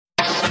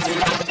The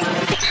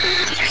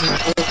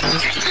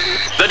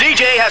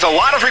DJ has a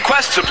lot of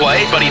requests to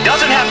play, but he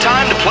doesn't have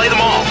time to play them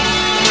all.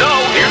 So,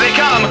 here they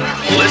come.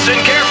 Listen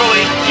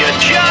carefully. You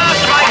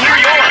just might hear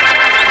yours.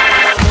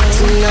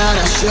 Tonight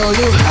I'll show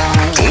you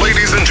how.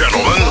 Ladies and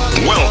gentlemen,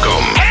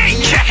 welcome. Hey,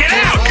 check it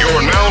out.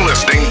 You're now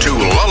listening to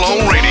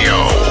Lulleaux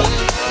Radieaux.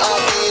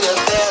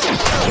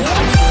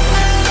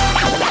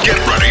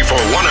 Get ready for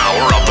 1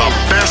 hour of the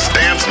best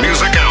dance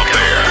music out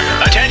there.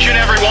 Attention,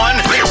 everyone.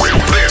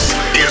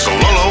 This is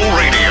Lulleaux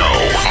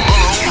Radieaux.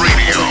 Lulleaux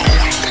Radieaux.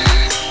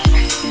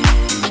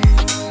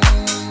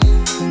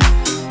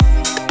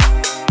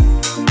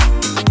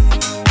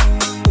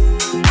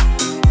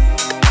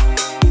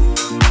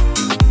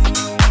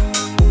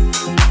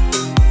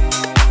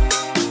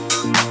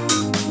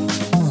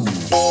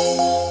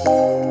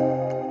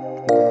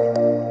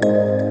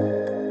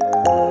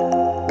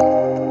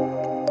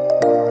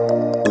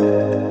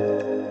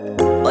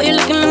 Boy, you're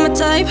looking like my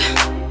type,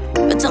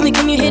 but tell me,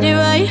 can you hit it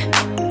right?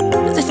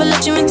 Cause if I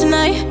let you in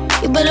tonight,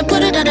 you better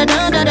put it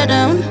da-da-down,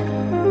 da-da-down.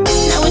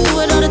 Now we do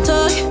it all the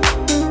talk,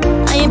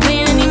 I ain't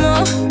playing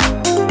anymore.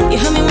 You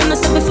heard me when I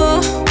said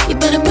before, you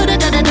better put it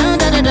da-da-down,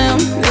 da-da-down.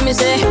 Let me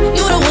say,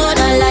 you the one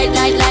I like.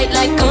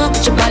 Come on,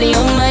 put your body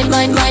on might.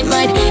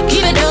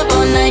 Keep it up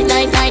all night.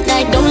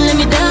 Don't let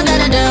me down,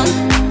 da-da-down.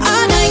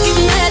 All night, give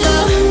me that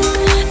love.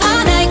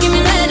 All night, give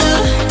me that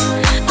love.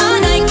 All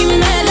night, give me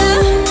that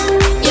love.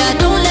 Yeah,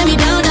 don't let me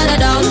down,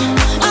 da-da-down.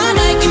 All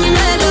night, give me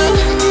that love.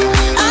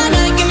 All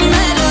night, give me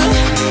that love.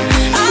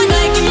 All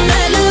night, give me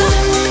that love.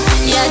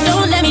 Yeah,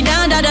 don't let me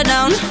down,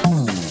 da-da-down.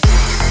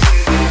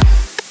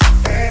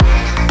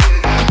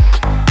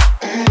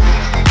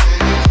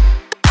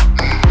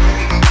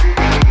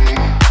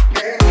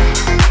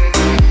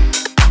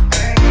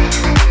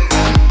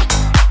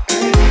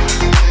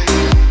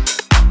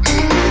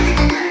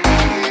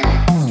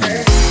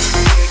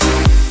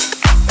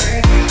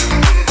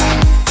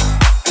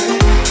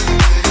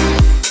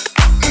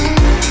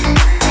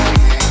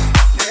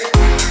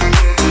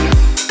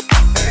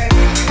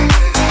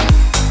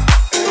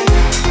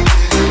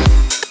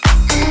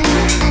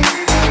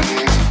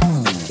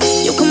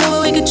 You come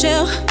over, we could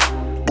chill.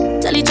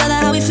 Tell each other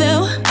how we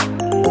feel.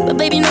 But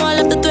baby, know I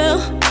love the thrill.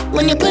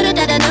 When you put it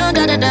da-da-down,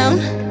 da-da-down.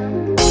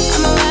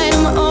 I'm alright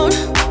on my own,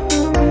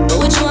 but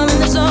with you I'm in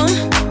the zone.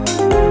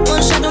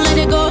 One shot, don't let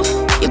it go.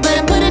 You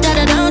better put it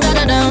da-da-down,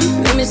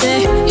 da-da-down. Let me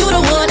say, you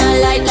the one I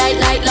like.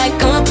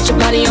 Come on, put your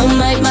body on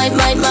might.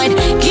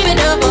 Keep it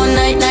up all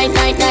night.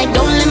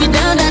 Don't let me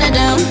down,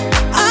 da-da-down.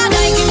 All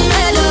night, give me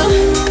that love.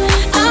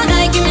 All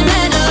night, give me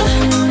that love.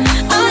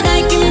 All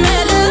night, give me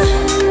that love.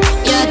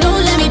 Yeah,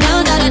 don't let me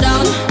down,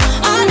 da-da-down.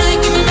 All night,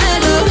 give me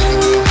that love.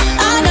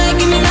 All night,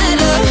 give me that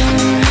love.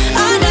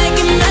 All night,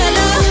 give me that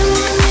love.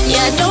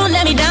 Yeah, don't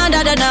let me down,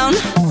 da-da-down.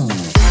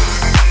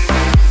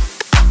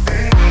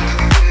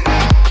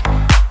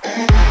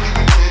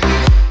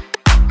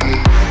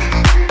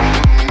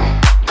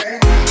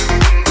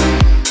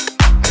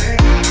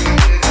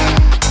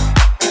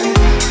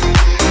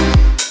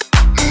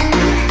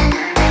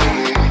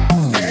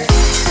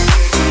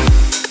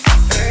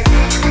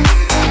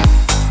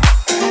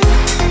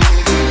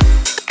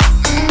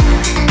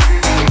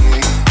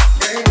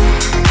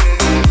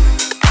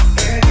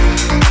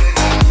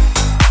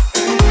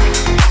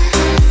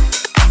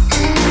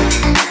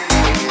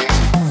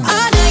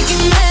 All night, give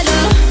me that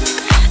love.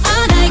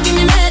 All night, give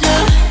me that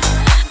love.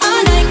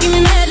 All night, give me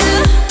that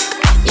love.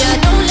 Yeah,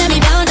 don't let me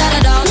down,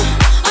 da-da-down.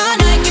 All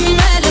night, give me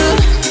that love.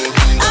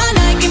 All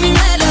night, give me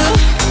that love.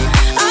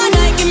 All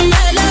night, give me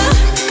that love.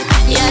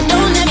 Yeah,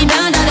 don't let me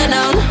down,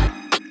 da-da-down.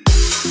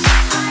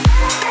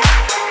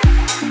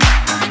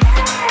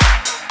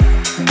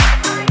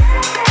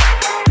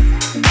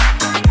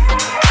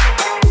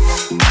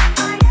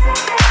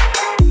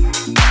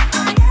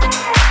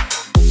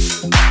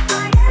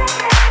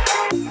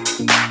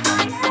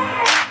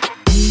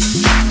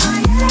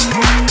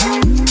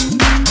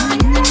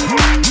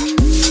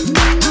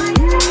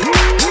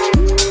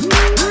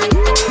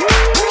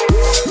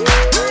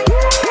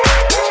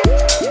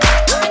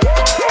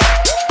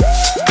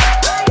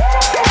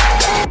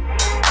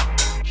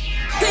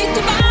 Think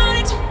about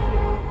it.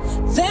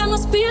 There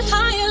must be a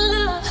higher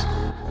love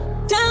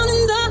down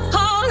in the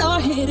heart or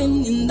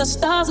hidden in the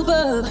stars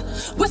above.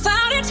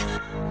 Without it,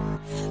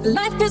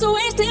 life is a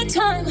wasted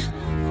time.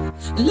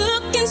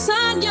 Look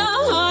inside your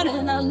heart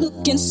and I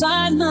look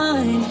inside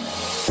mine.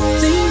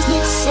 Things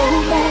look so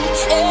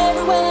bad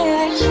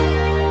everywhere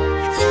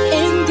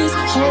in this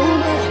whole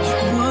world.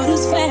 What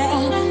is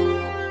fair?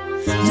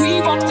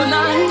 We walk the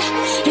line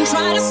and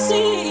try to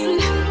see,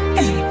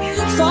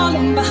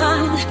 falling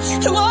behind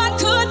what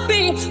could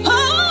be.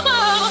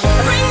 Oh,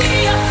 bring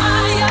me a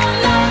higher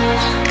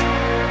love.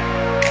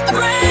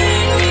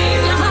 Bring me a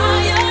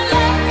higher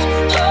love.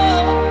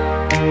 Oh,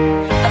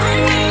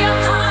 bring me a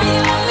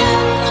higher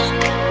love.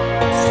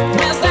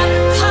 Where's that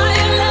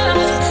higher love?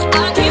 I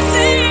keep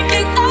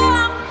thinking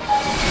of.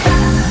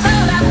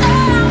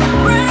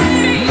 Bring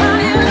me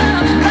higher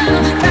love.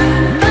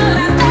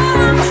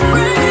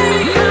 Bring me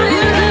higher love.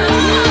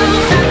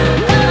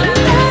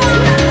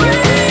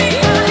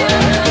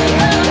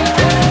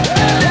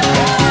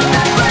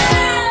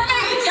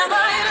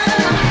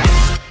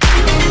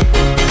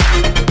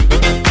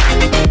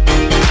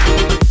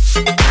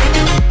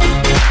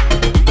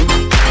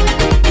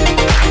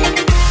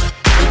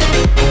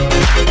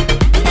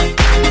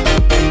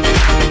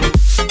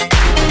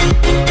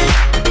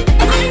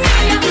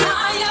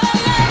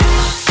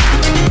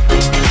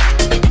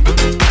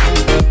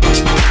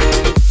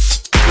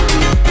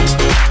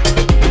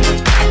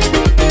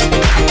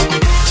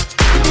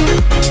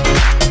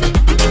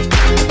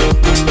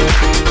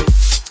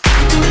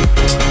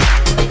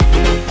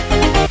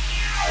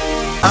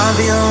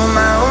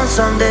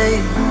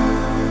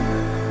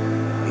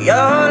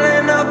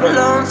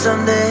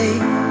 someday.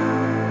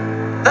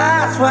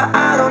 That's why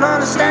I don't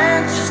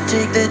understand. Just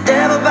take the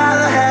devil by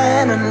the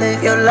hand and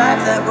live your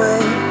life that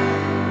way.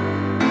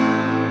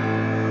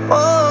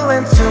 Oh,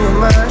 and too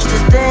much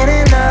just ain't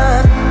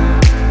enough.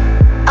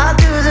 I'll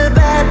do the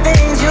bad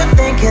things you're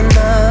thinking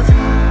of.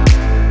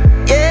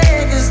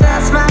 Yeah, 'cause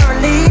that's my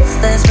release.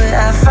 That's where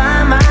I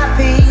find my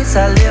peace.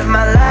 I live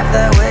my life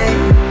that way.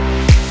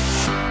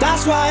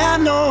 That's why I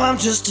know I'm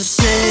just a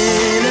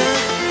sinner.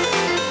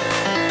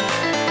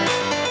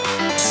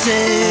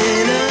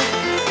 Sinner.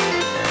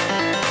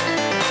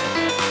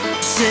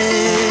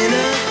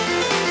 Sinner.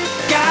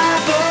 God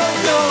both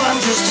know I'm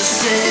just a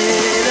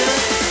sinner.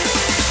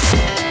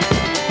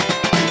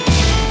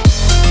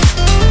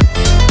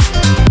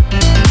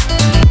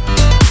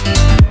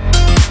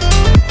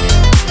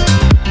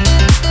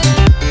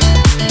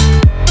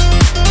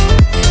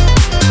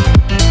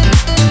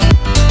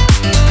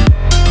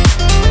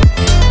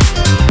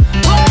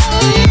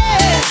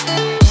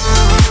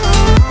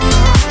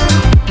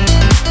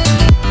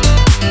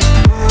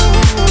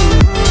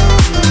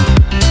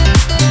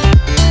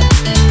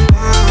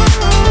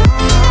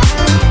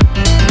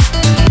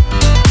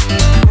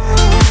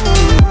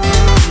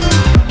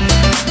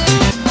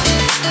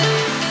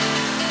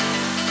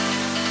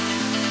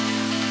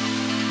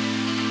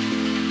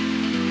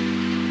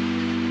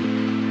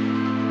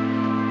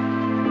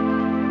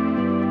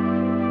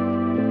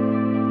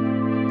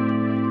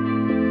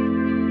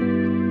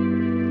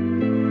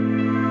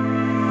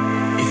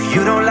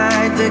 You don't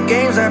like the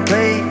games I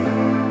play,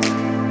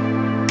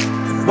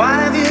 then why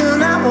have you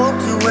not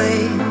walked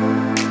away?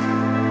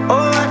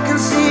 Oh, I can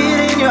see it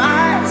in your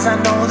eyes. I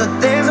know that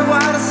there's a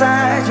wilder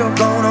side you're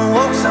gonna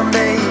walk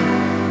someday.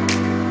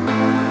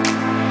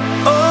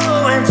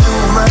 Oh, and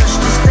too much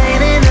just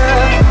ain't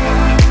enough.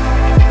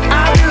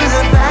 I'll do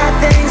the bad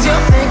things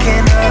you're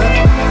thinking of.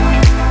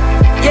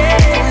 Yeah,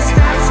 'cause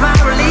that's my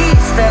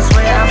release. That's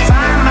where I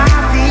find my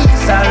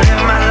peace. I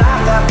live my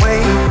life that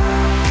way.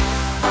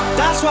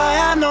 That's why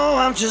I know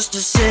I'm just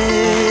a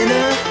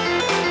sinner.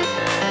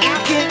 I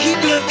can't keep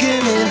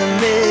looking in the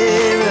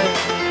mirror.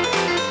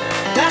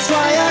 That's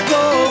why I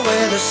go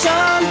where the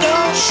sun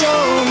don't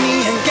show me.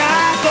 And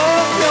God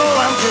both know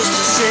I'm just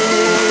a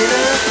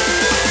sinner.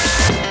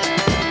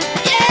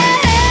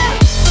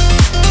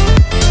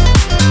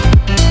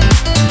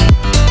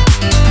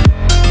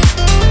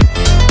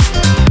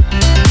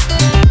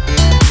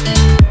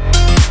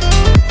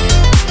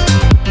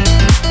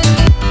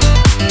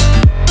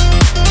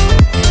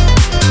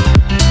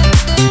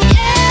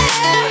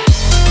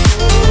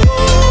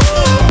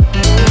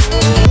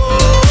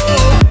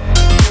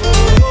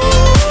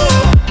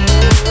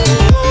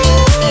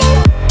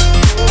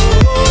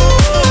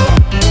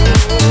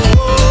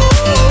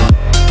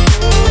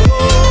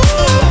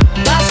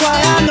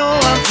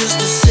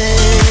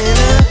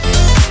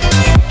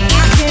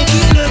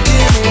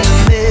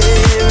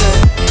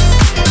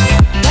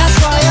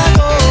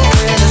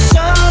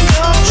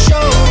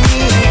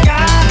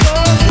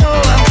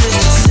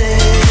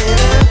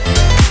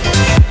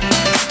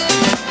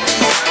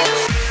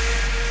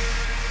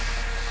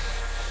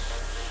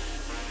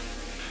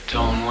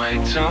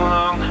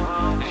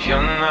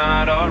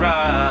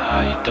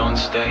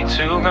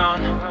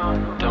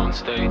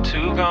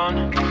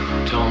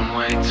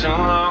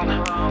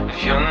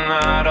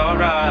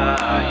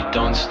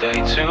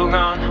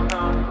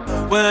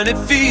 When it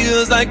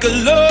feels like a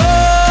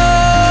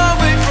long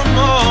way from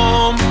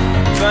home,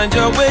 find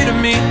your way to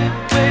me,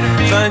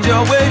 find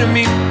your way to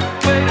me.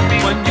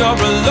 When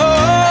you're a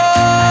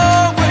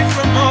long way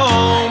from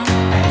home,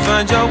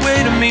 find your way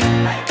to me,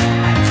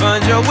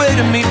 find your way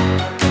to me.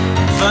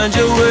 Find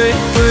your way,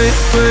 way,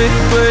 way,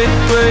 way,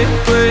 way,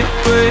 way,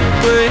 way,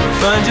 way.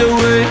 Find your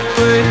way,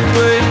 way,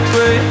 way,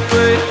 way,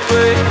 way,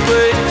 way,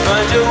 way.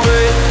 Find your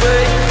way,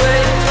 way, way, way,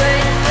 way, way, way.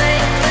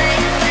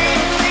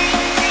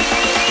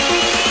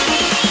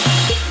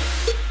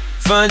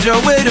 Find your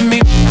way to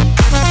me.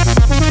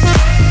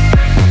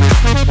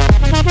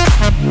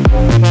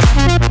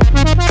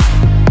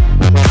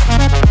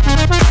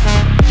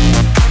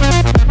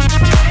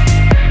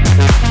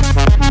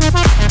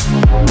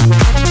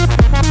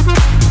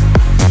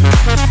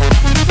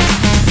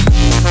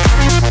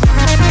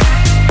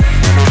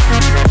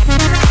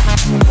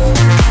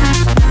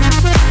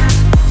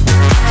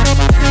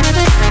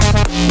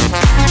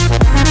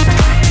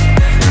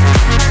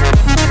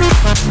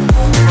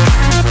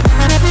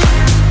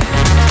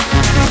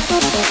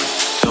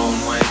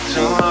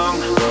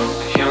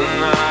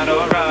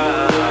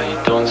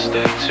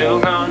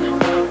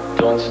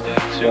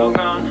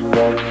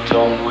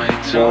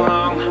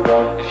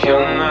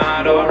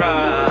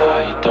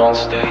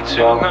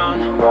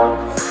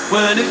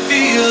 When it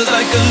feels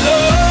like a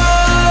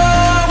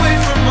long way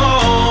from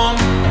home,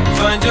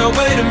 find your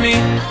way to me,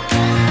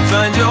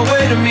 find your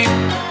way to me.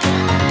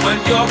 When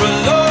you're a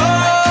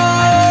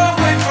long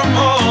way from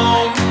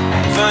home,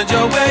 find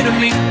your way to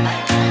me,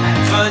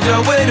 find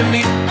your way to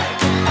me.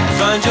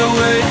 Find your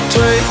way,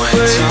 way, way,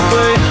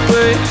 way, way, way,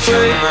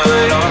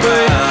 way,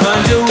 way.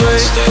 Find your way,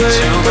 way,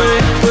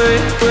 way,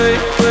 way, way,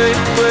 way,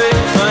 way.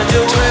 Find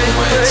your way,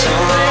 way, way,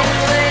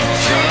 way.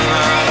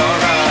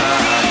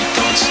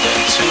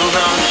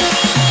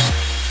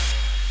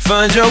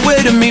 find your way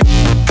to me.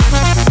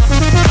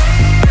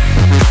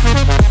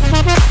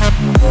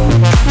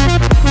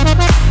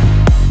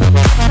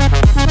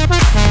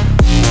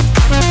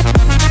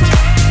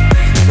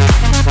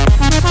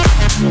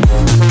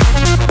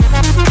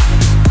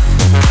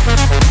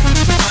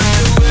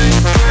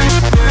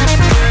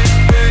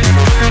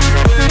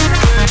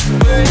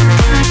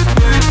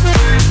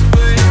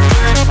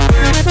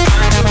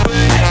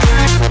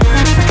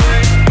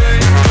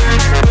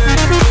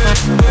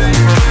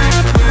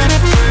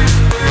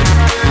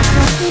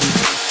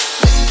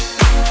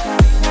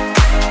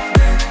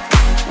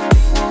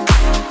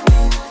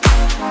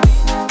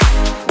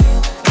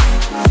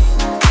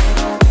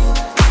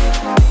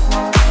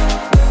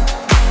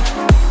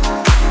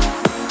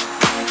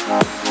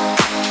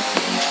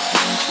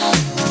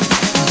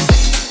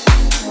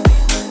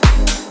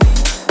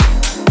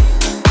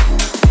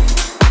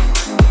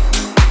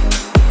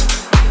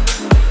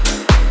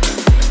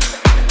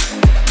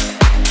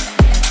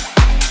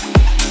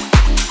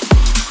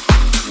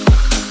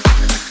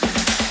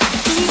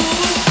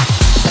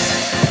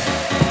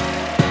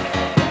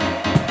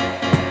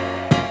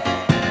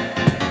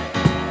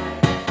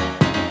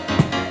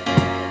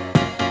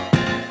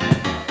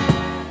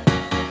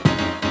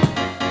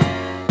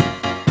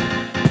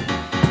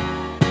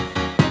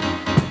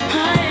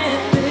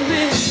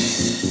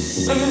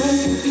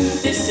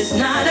 This is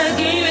not a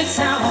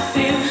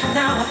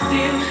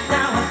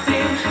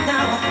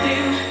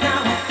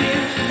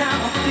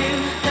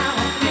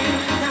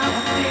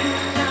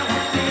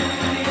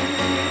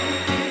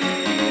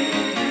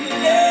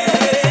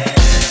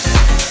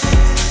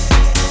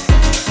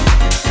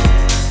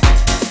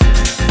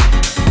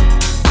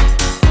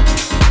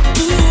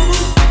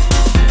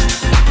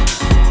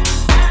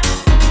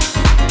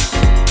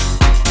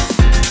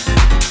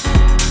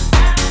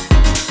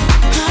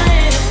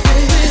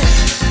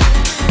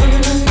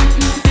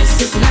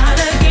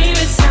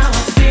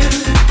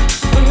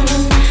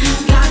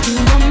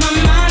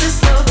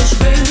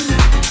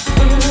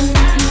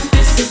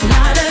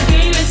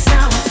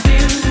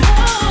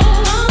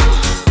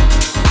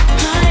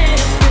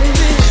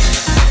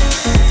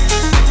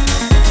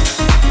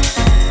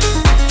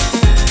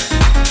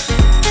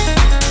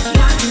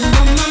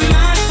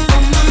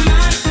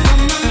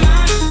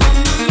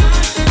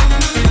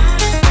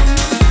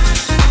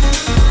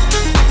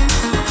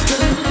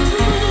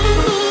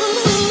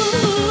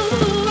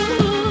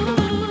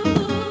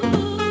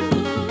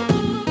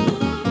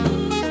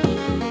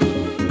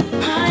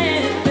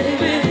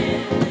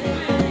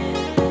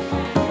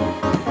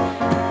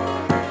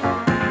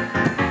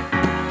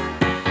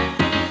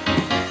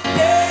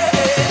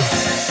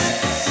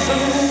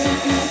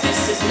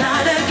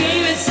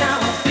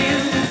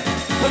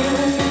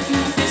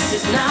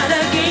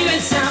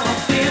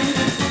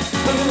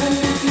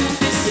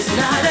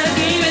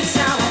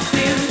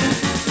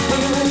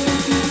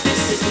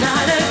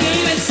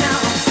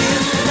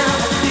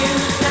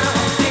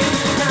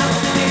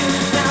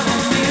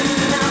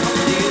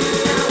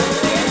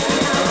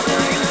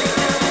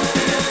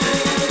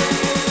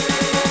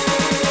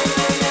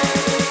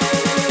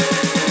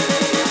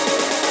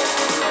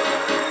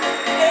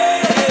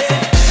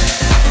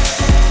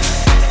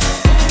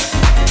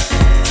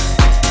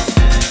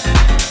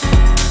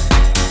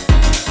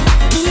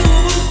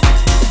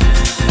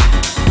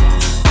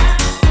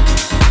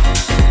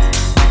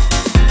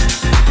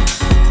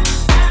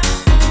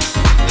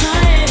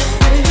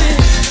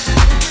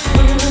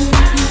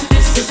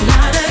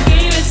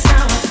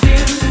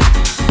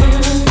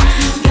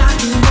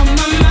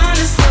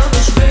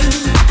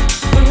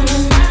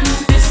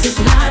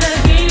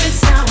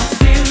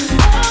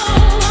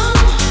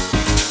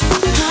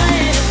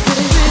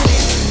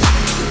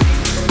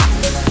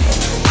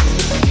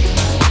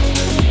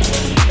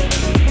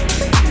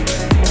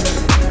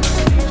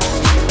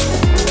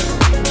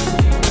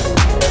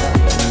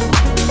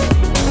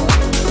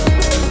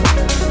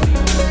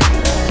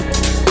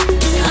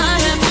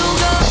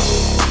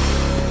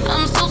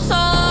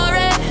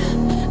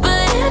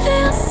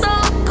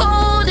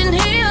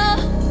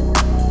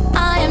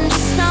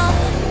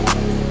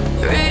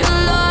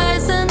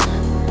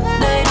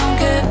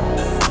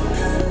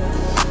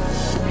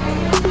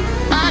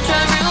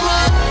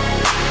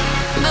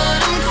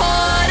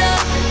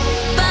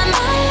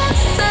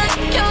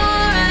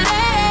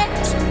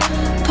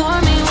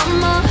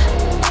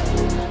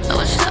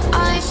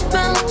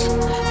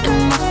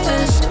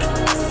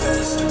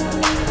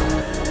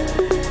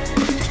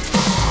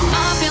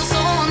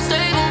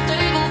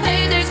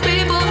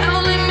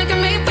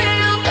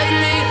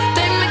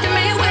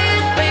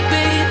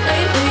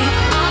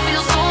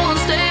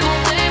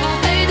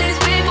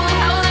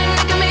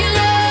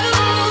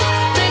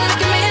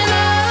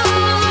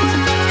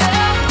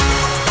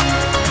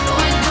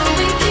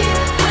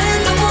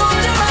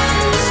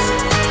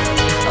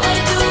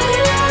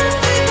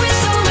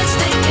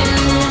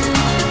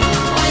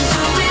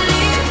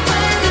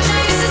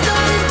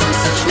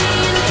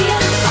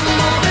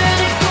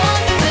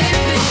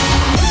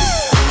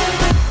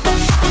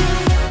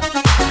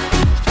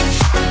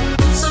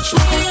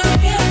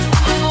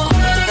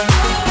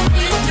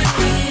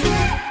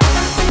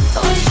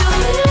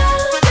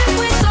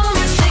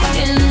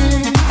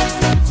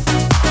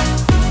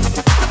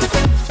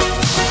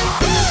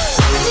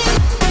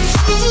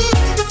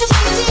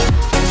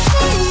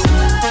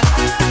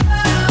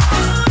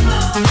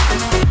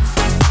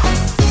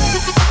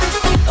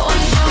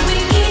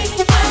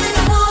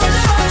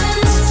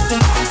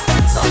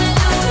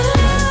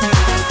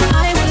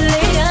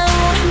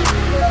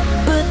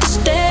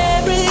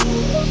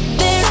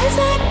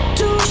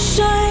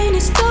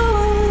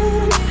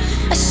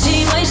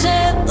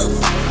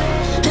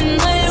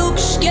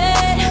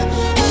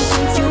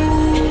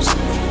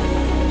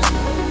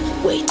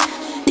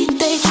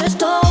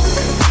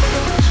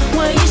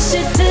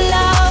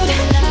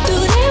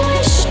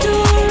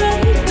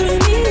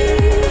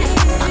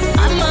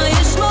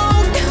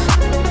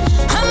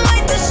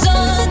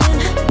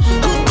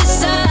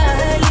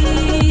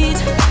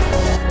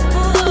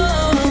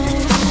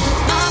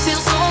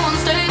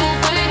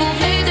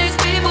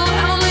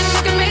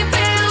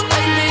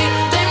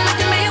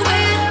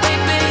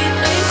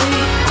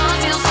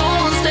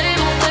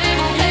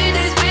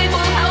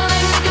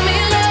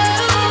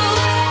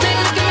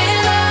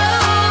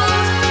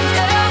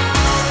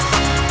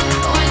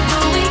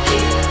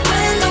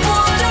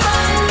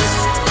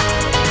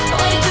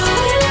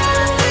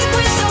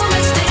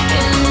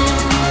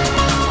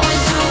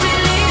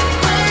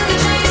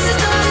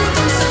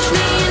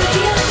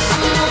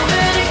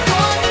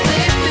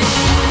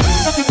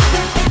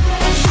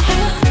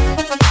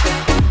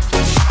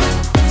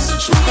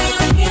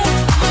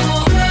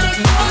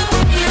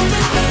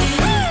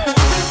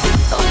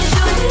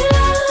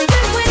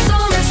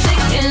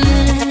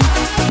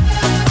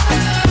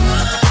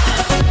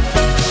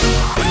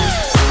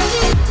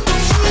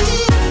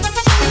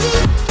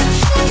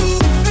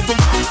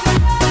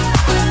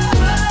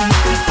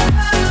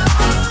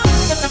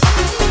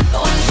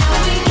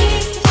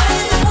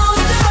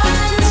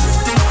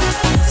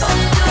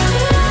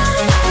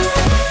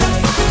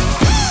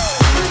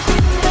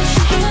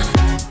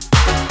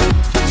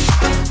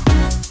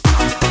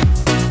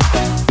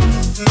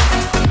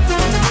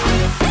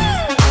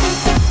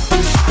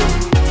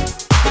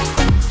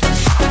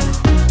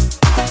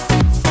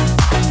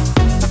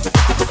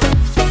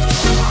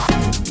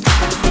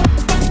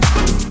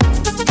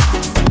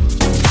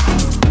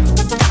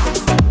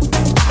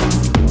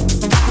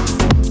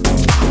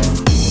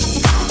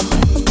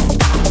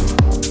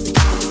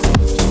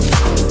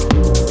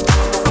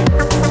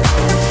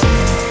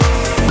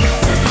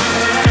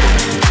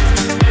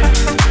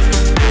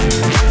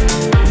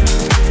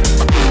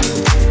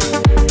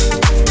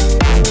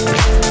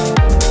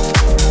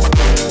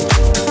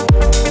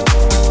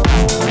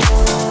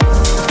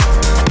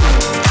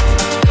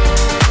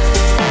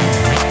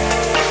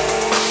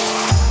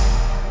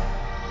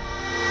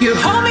You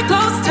hold me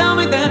close, tell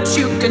me that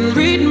you can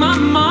read my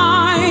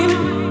mind.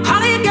 How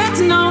do you get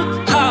to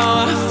know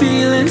how I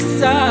feel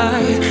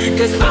inside?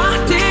 'Cause I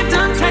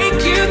didn't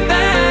take you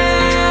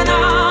there,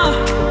 no.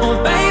 Oh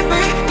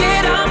baby,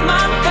 get out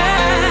my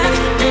bed,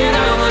 get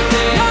out my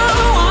bed. No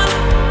one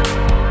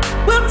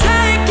will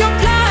take your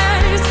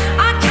place.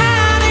 I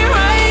can't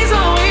erase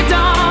what we've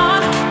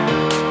done.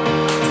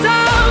 So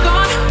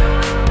gone,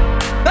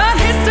 but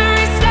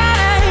history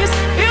stays.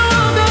 It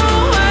won't go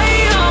away,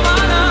 oh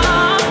my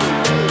love.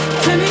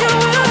 Take me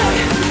away,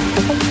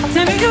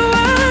 take me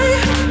away.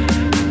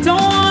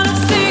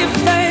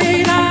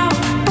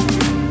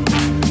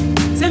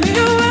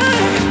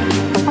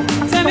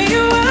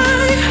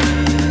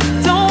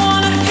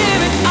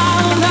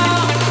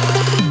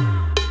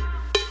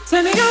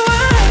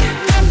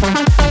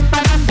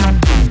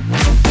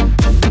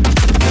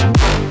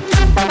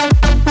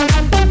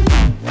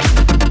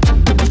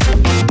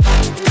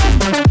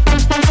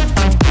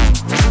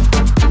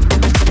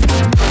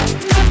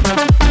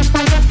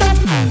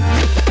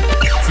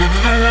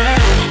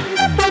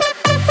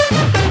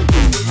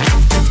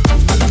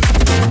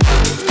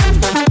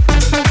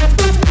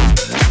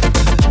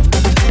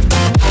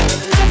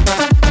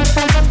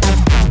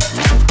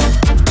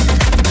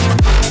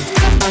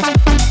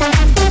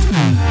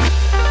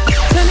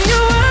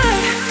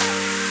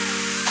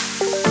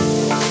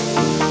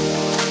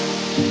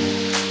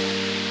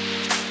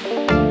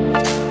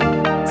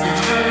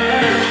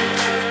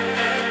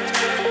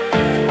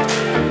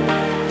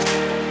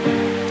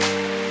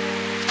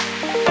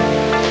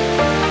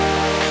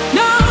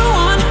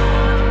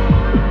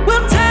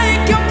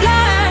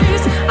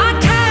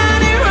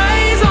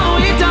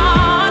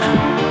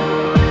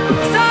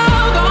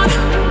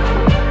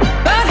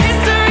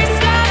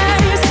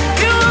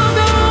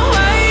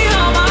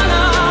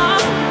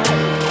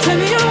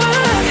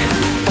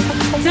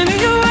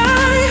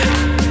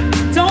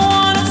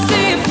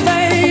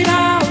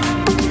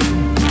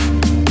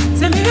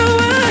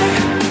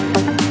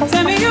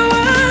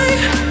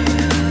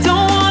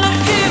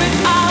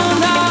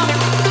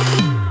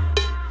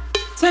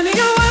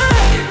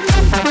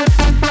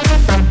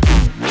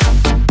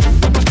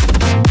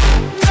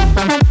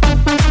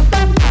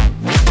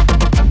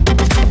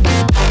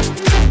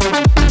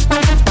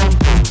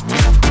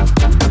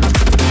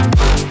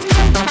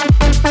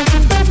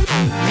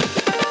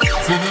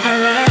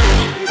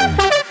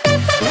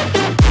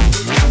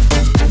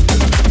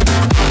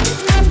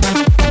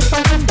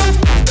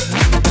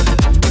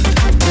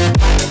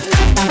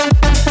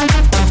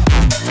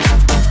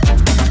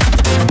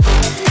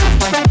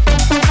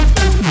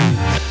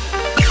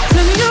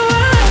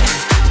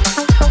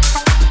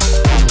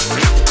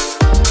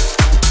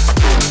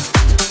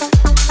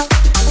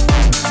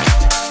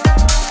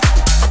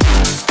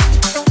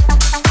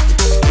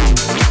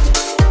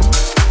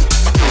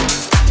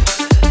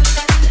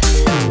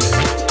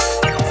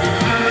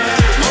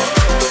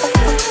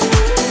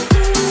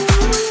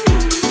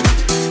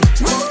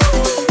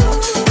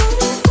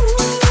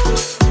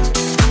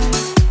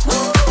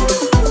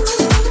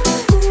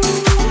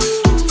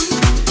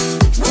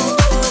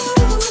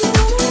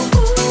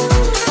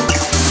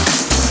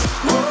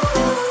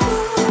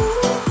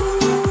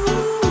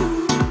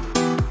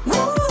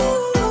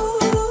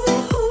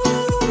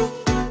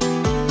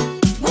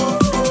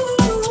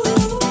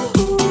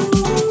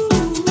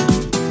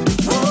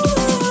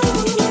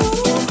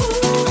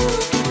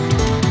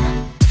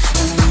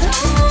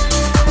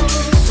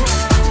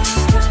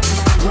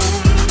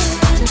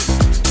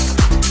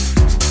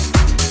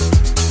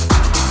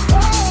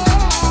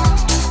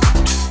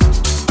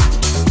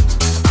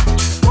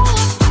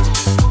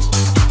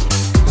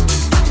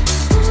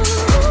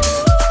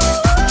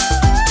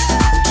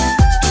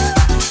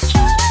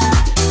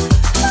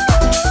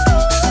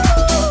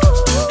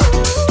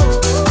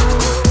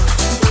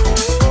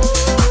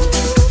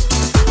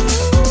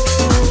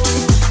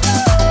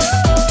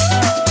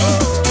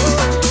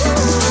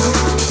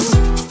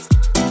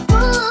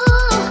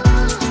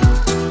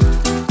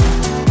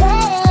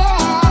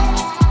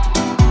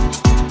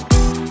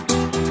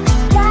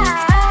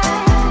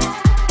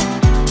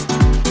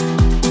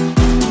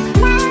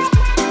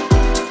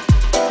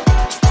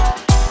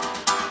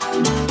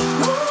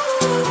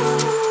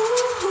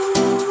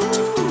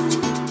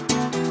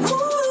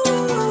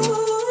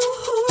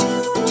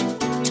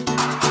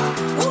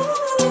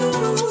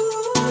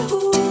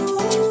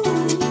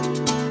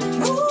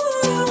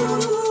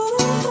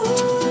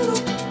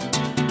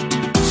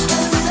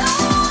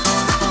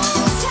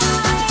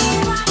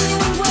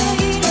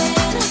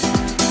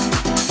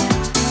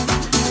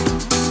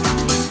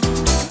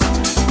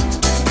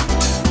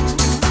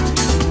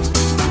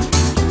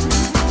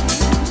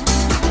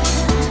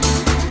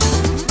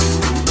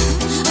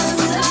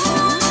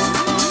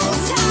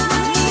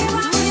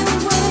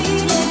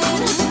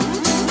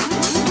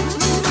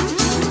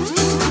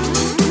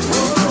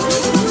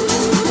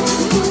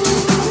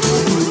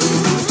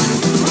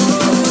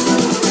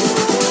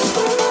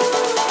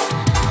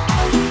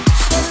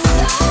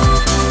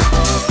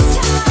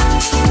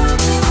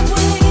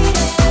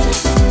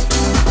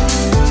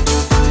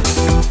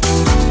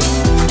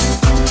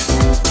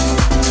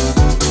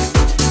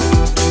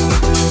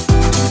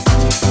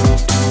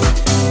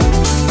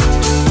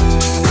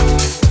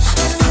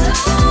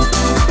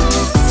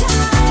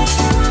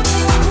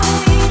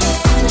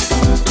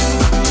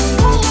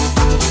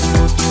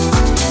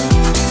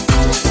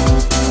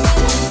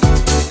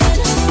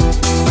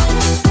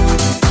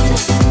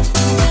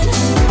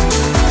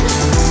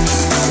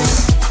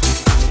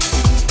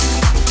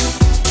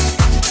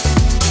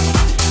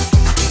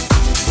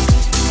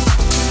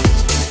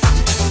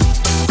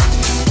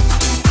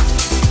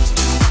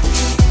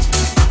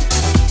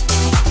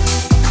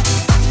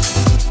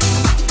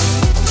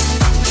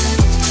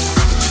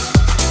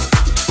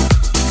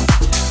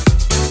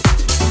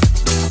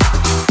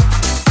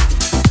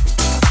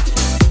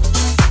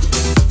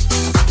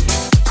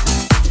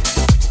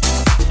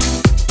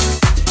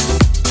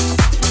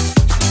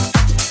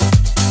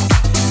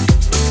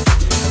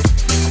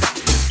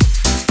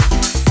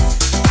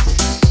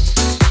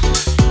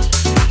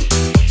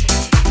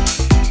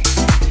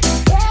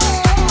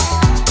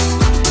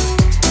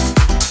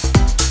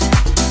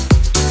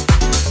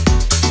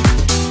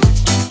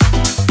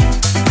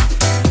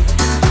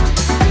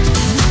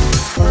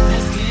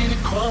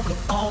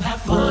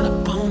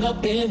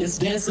 this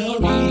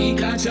dancery.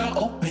 Got you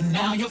open,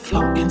 now you're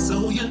floating,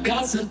 so you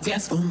got to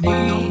dance for me.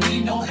 Don't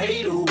need no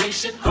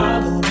hateration,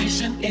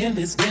 holleration in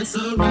this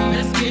dancery.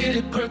 Let's get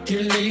it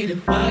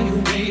percolated while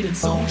you're waiting,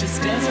 so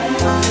just dance for me.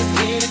 Let's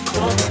get it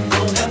crunk,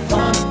 don't have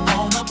fun,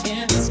 all up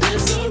in this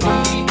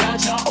dancery.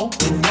 Got you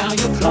open, now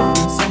you're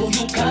floating, so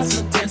you got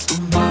to dance for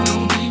me.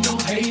 Don't need no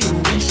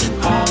hateration,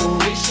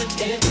 holleration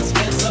in this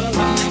dancery.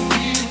 Let's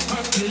get it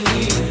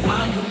percolated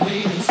while you're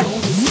waiting, so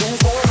just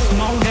dance for me. Come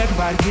on,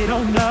 everybody, get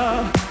on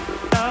up.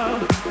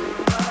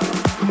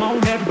 Come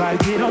on, everybody,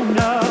 get on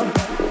up.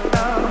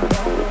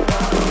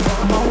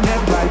 Come on,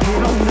 everybody,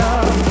 get on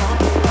up.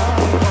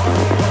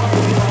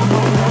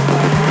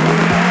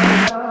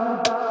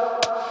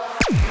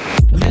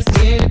 Let's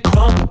get it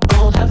crunk,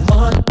 don't have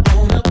fun,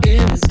 on up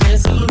in this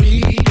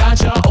dancery.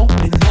 Got you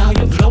open, now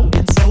you're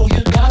floating, so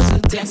you got to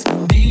dance for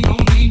me.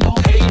 Don't need no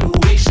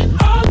hateration,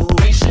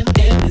 holleration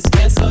in this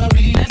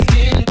dancery. Let's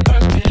get it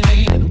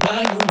percolated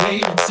while you're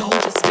waiting, so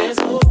just dance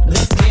for me.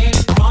 Let's get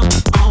it crunk,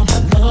 don't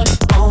have fun,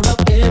 on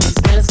up in this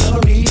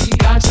dancery.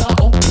 Got you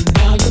open,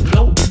 now you're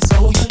floating, so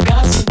you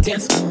got to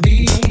dance for me.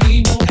 Don't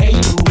need no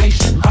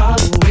hateration,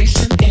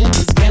 holleration in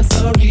this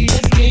dancery.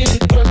 Let's get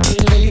it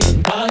percolated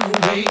while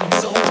you're waiting,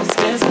 so just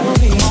dance for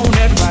me. Come on,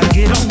 everybody,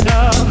 get on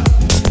up.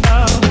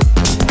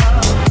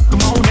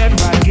 Come on,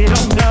 everybody, get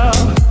on up.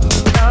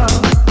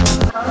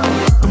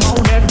 Come on,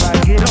 everybody,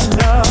 get on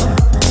up.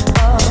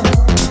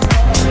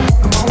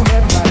 Come on,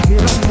 everybody,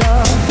 get on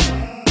up.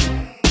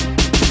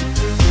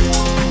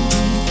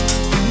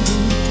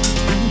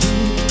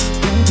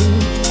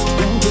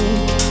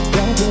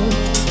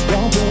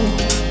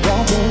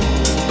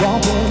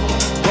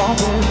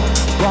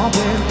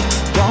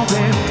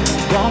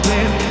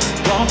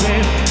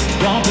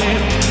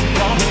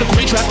 With the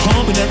great track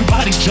pumping,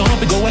 everybody's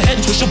jumping. Go ahead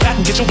and twist your back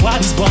and get your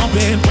bodies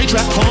bumping. Great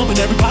track pumping,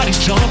 everybody's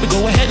jumping.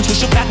 Go ahead and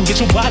twist your back and get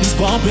your bodies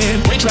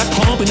bumping. Great track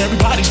pumping,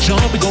 everybody's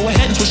jumping. Go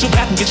ahead and twist your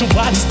back and get your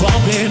bodies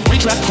bumping.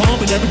 Great track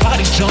pumping,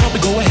 everybody's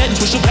jumping. Go ahead and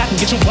twist your back and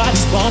get your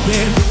bodies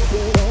bumping.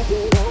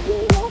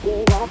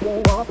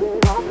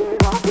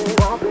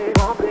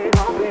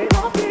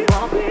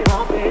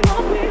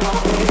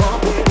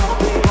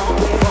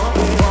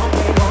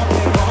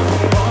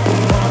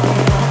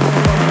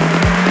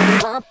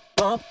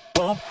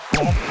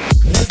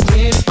 Let's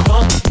get it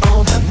crunk,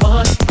 on that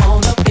fun,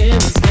 on up in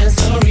this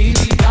dancery.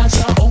 Got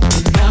you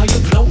open, now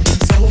you're floating,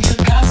 so you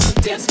got to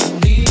dance for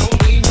me. Don't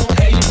need no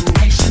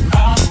hateration,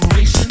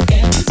 holleration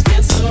in this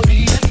dancery.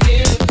 Let's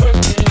get it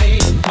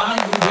percolated while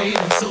you're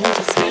waiting, so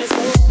just dance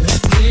for me.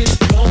 Let's get it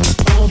crunk,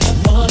 on that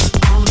fun,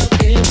 on up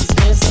in this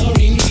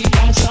dancery.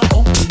 Got you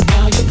open,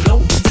 now you're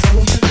floating, so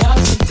you got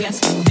to dance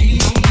for me.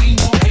 Don't need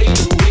no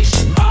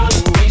hateration,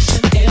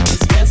 holleration in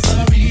this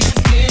dancery. Let's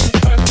get it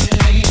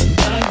percolated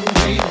while you're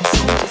waiting,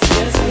 so just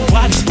dance for me.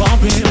 Bodies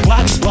bumping,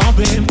 bodies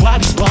bumping,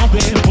 bodies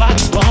bumping,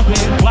 bodies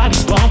bumping,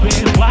 bodies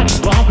bumping, bodies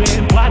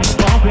bumping, bodies bumping, bodies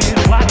bumping,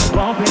 bodies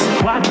bumping,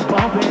 bodies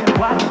bumping,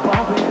 bodies bumping, bodies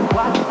bumping.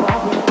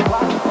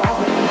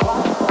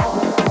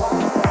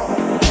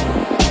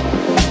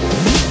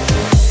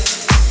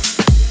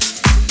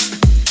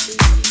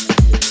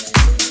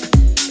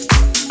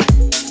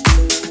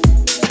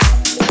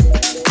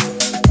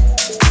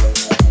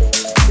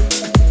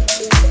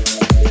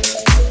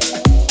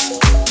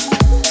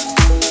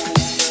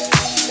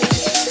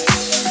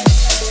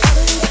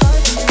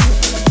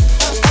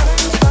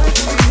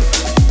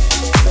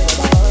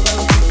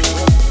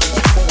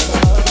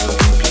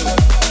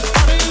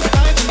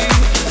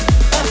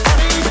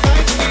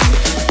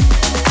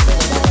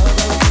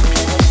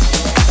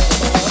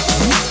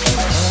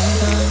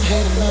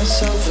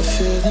 Myself for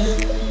feeling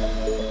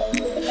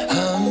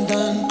I'm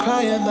done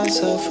crying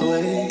myself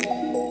away.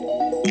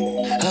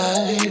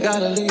 I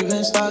gotta leave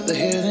and start the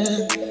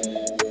healing.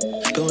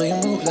 But when you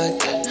move like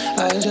that,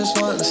 I just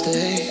wanna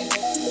stay.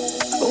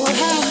 What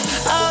have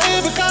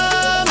I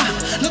become?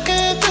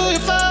 Looking through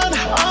your phone,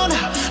 oh no,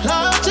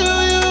 love to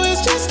you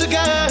is just a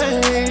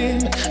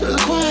game.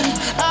 Look what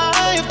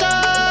I have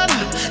done,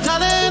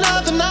 dialing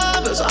out the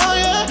numbers, oh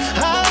yeah,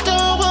 I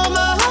don't want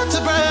my heart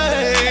to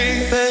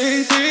break,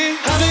 baby.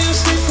 How do you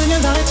sleep when you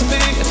lie to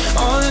me?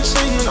 All that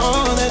shame and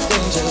all that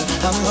danger,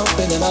 I'm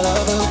hoping that my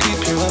love will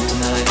keep you up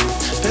tonight,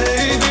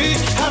 baby.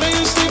 How do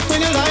you sleep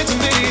when you lie to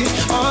me?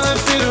 All that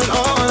fear and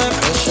all that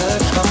pressure,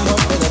 I'm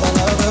hoping that my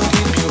love will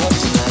keep you up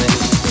tonight.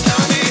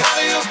 Tell me, how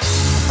do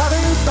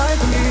you lie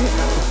to me?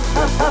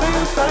 How do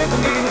you lie to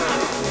me?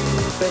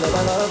 Feel like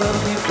my love will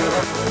keep you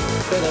up.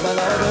 Feel like my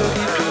love will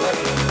keep you up.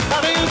 How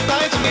do you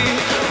lie to me?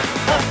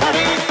 How do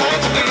you lie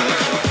to me?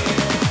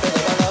 Feel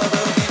like my love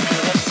will keep you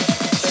up.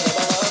 Feel like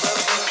my love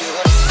will keep you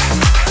up.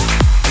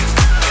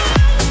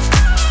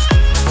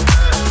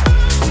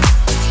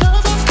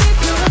 Love will keep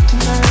you up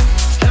tonight.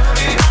 Tell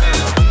me, how do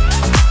you?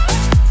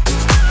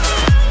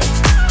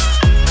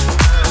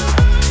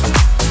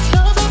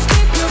 Love will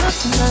keep you up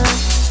tonight.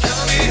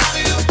 Tell me, how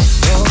do you?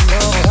 Oh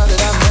no, how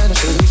did I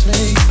manage to lose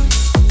me?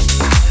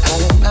 I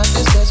am not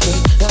this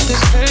desperate, not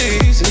this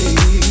crazy.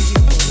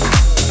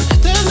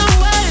 There's no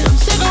way I'm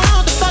still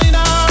going to find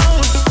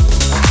out.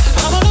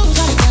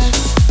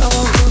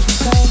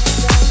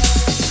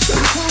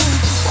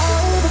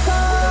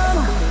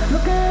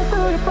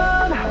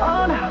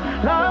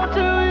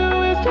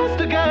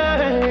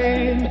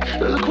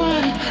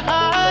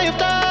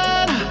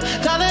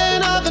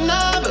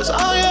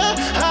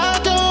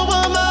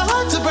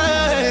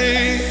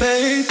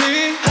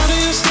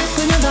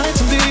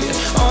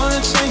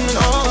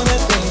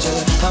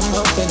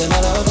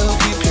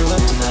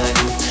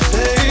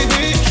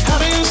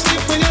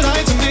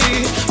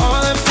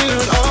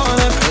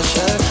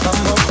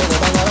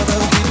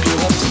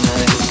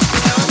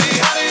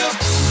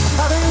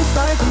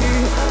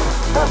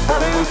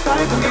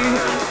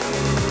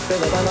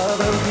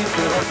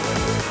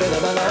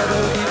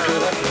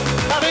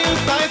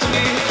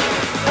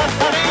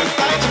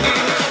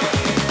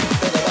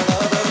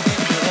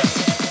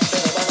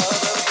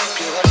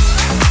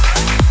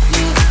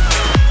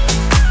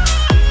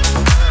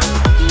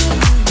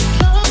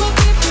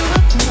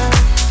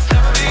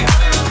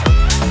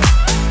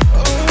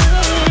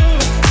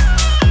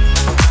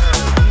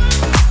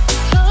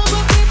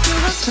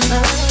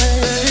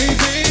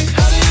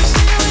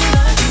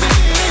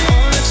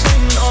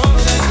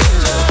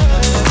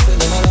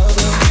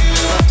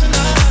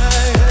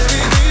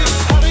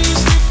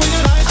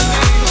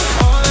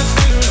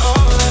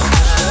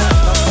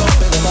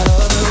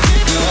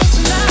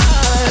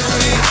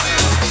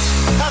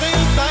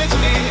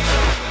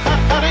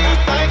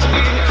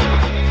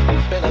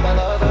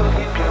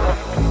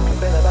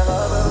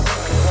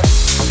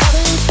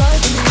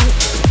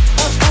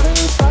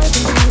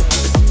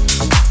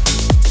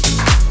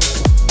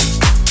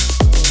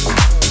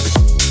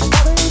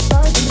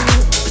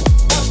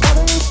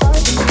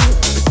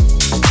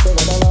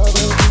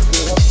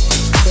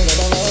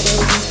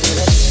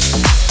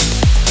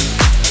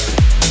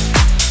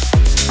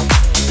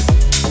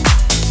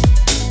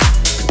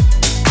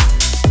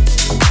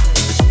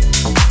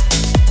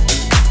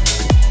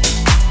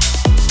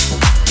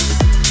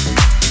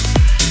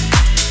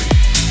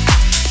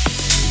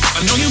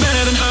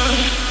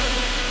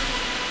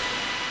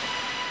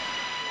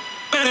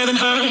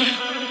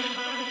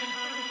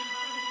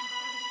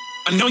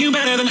 I know you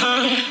better than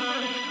her.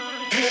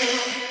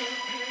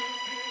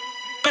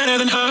 Better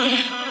than her.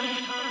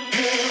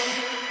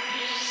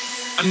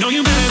 I know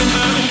you better than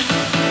her.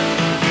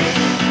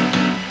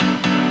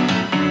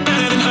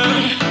 Better than her.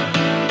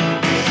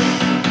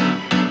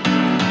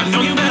 I know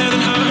you better than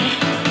her.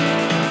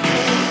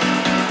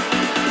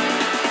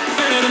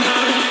 Better than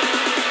her.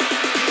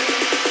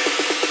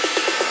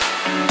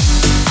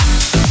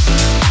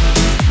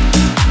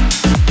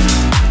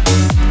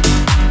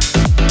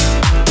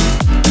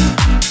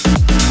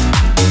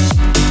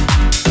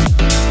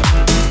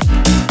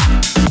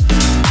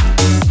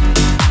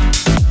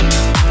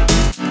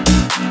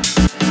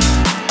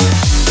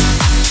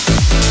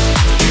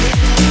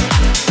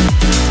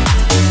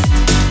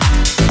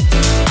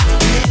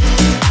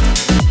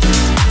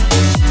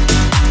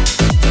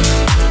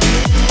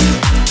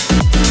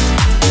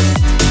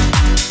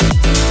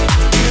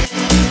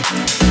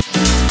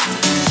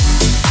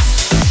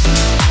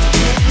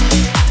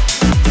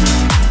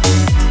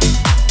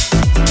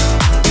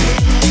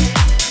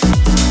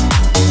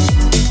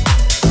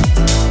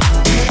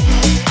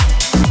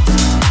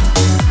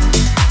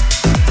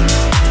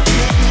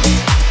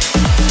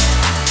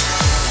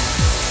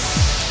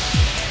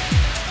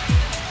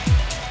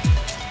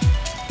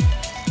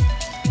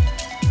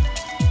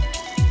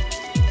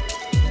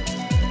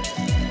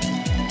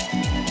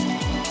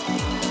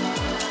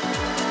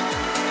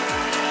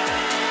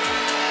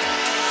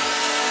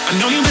 I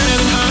know you better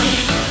than her.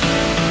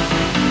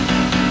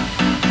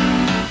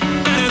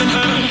 Better than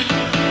her.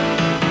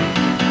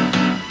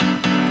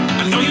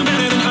 I know you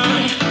better than her.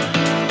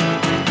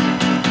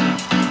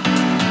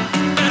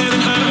 Better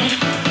than her.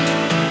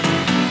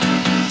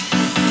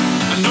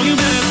 I know you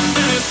better,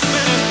 better,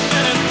 better,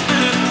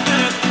 better, better,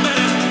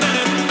 better,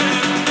 better,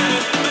 better,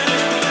 better,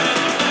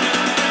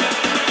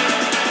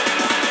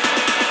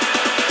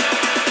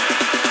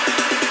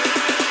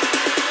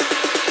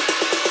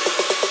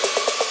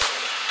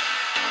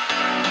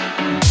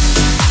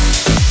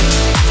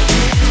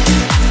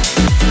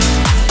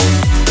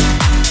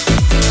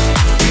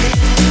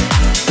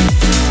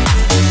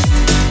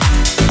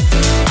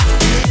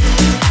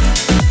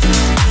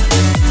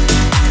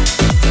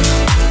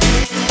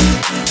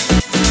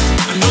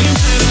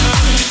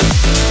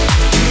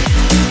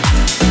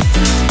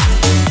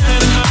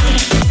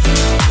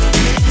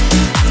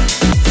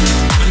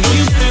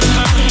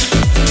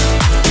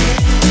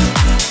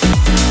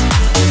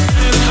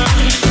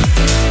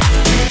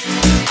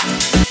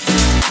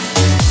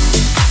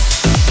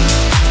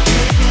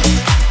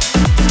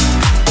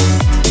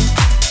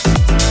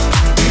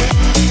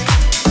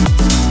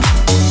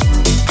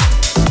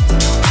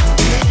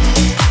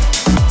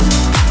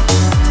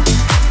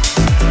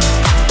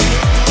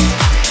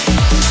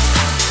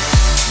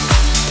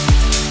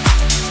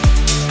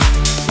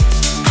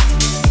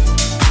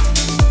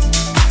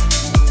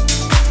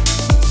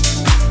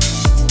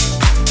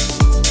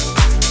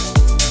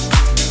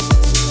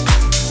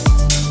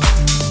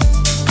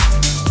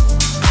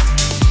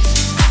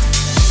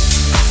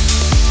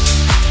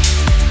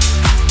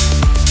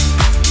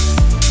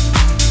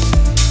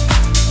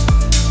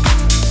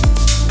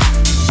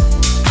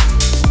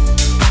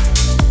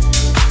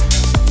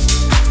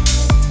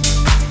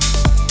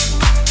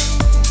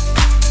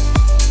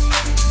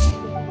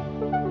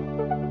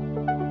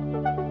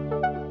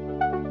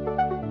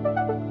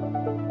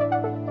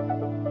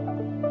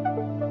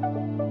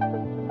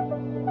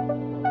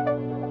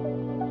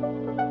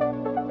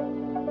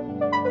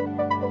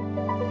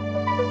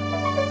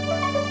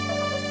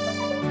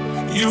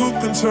 You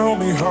can tell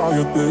me how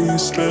your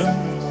day's been.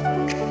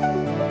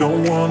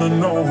 Don't wanna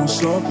know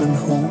who's up and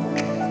who.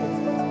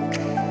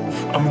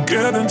 I'm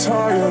getting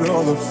tired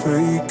of the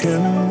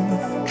faking.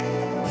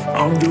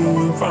 I'm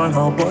doing fine,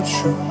 how about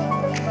you?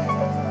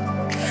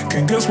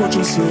 Can't guess what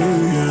you're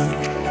saying.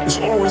 It's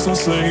always the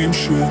same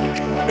shit.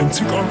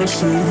 Empty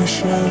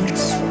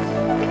conversations.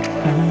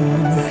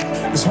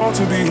 It's hard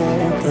to be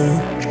open,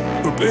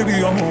 but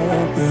baby I'm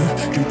hoping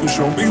you can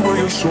show me where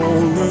your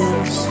soul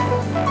is.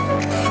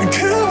 And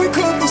can we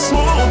cut the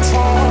small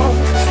talk?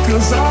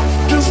 Cause I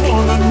just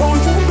wanna know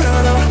you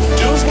better.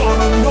 Just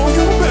wanna know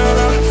you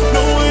better.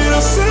 No way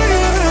to say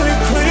it any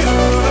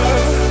clearer.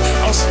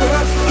 I'll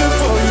spell it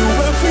for you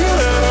every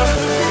letter.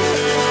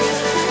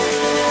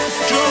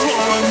 Just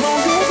wanna know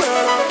you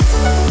better.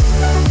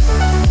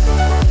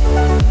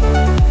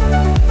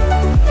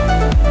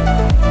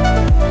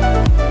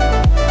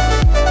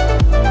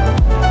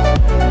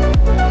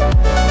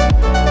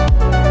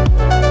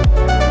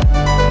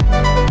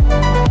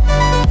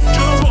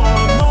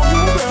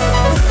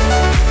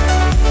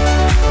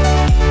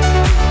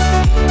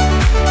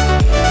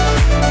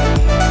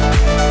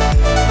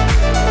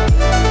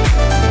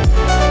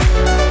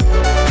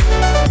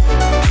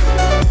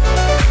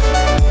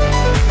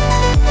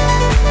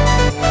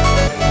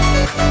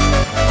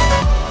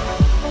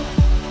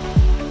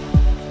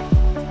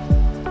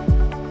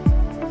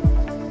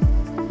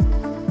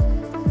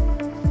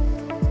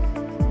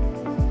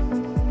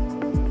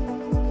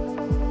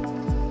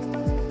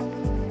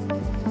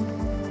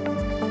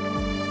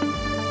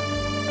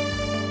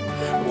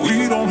 We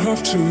don't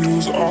have to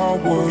use our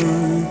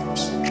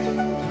words,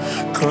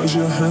 cause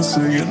your hands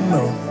say you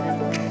know.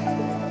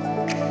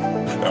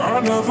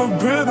 I've never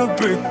been a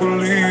big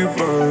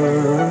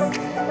believer,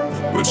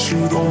 but you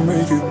don't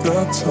make it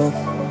that tough.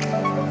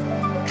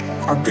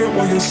 I get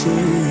what you're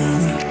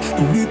saying,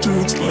 no need to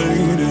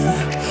explain it.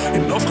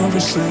 Enough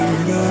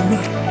conversating.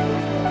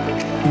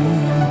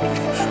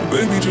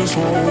 Baby, just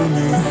hold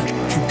me,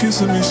 keep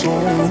kissing me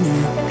slowly.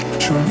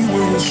 Show me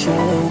where your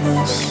soul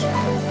is.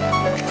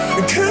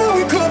 And can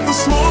we cut the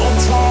small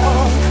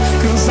talk?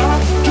 Cause I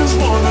just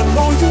wanna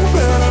know you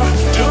better.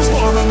 Just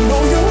wanna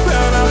know you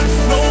better.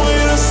 No way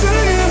to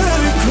say it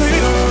any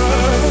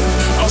clearer.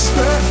 I'll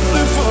spell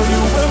it for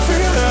you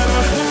every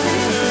letter.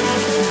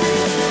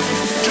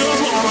 Just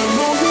wanna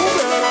know you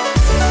better.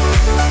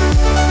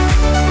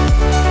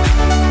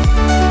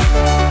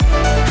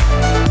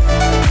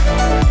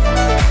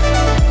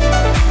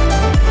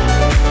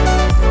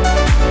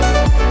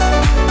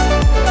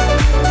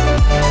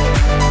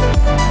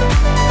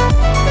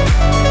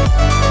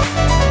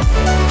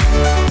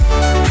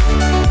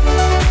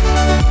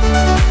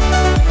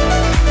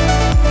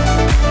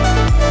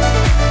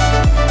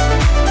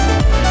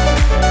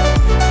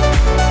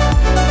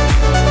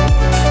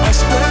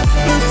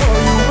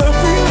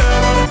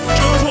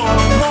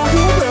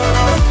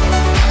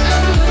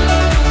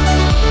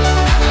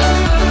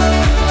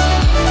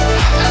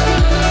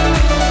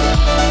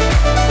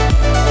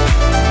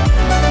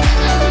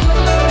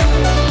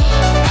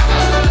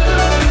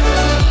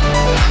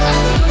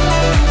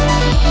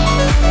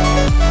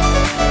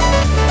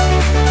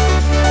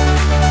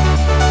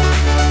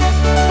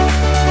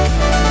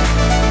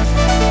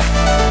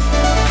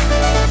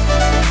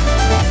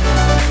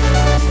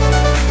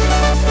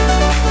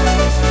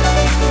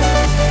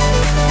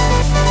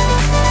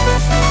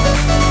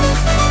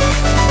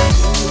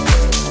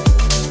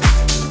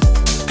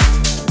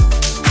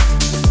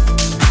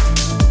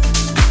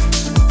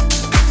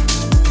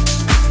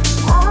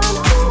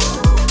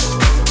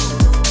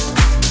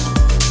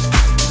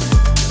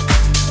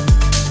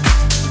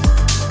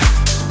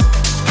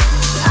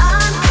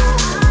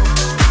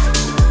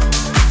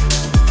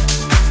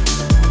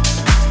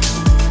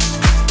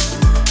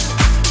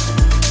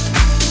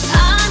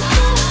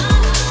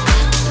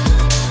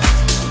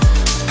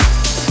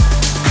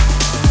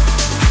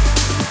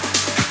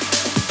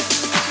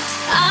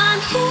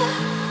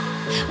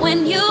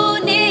 When you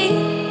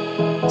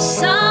need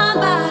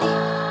somebody,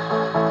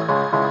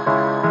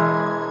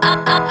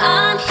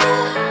 I'm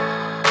here.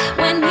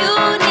 When you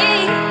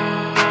need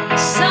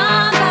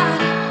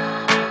somebody,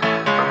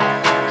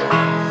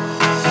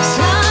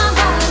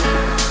 somebody,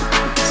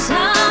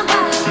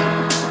 somebody,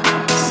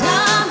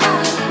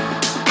 somebody,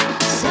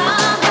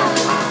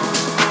 somebody,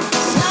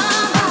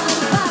 somebody.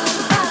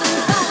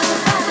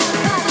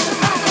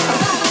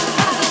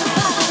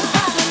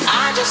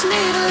 I just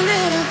need a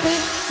little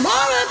bit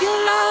more of your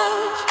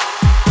love.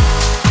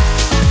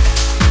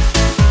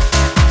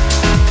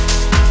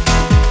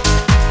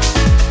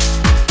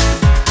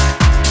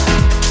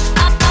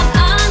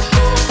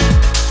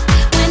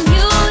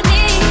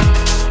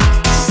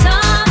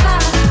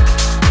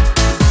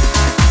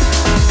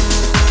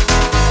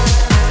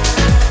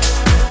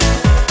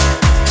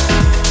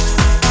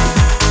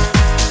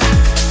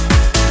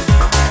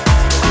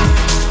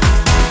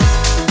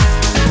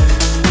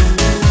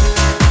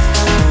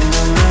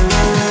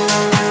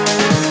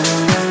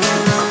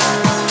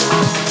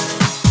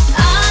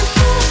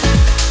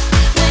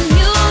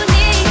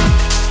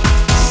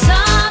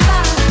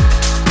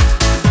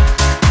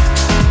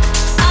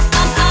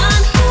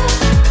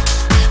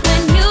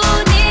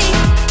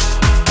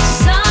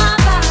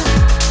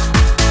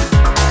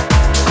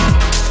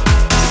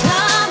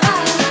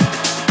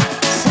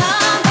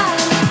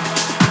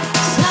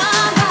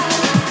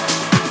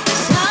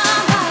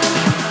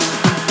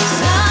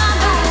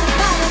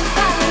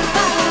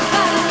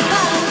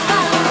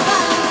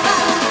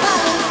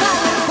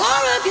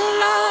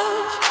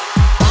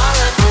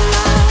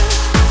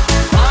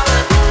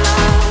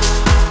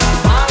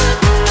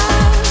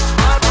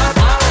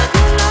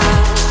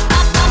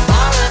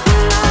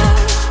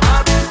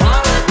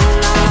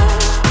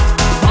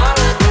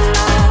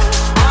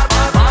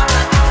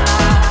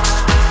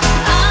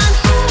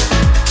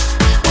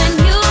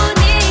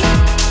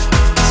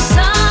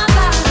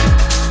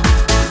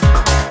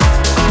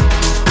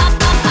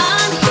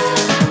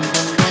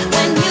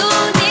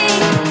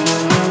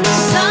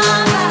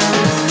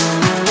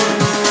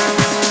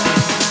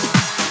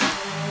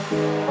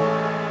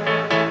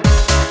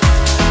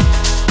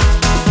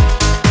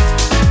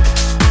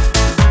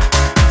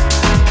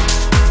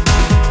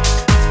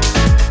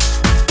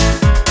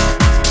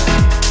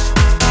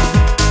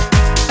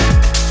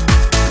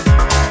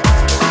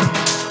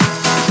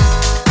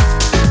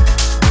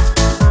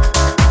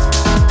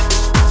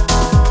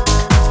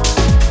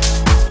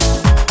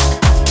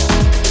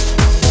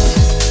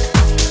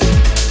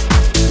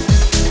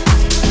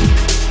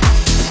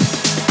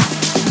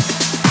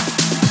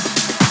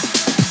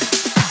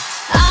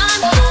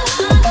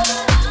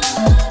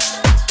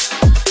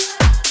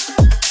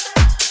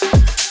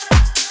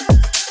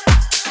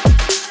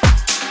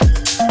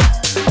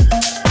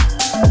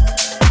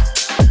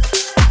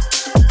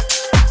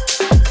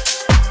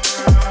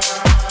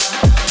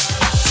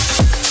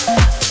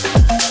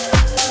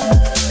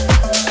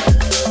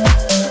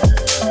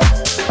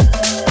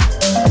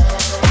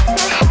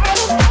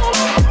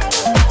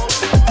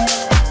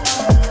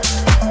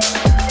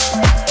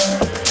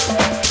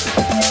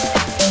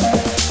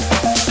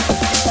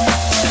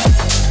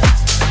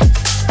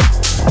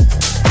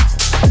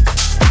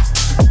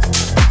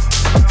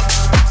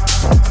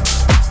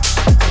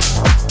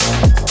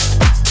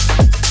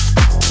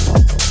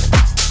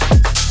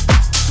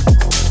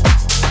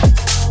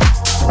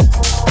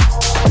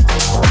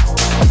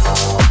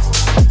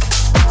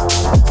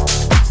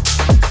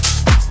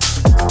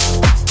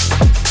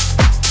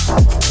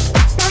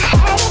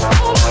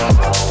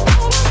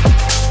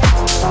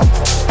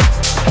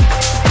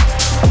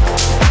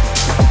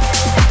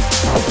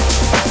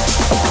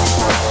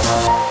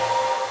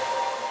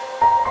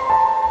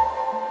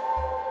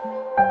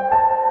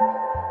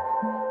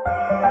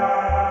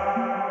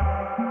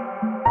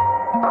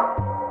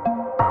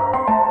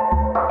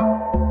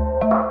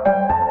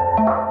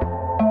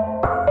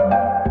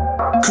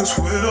 Cause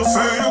when I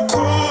feel you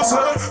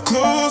closer,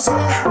 closer,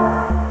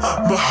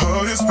 my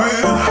heart is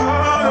beating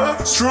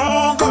harder,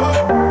 stronger.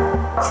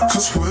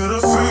 Cause when I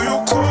feel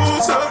you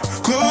closer,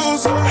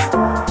 closer,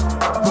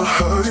 my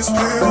heart is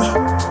beating,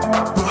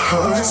 my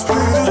heart is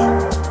beating,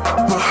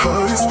 my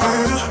heart is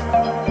beating,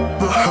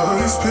 my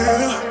heart is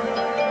beating.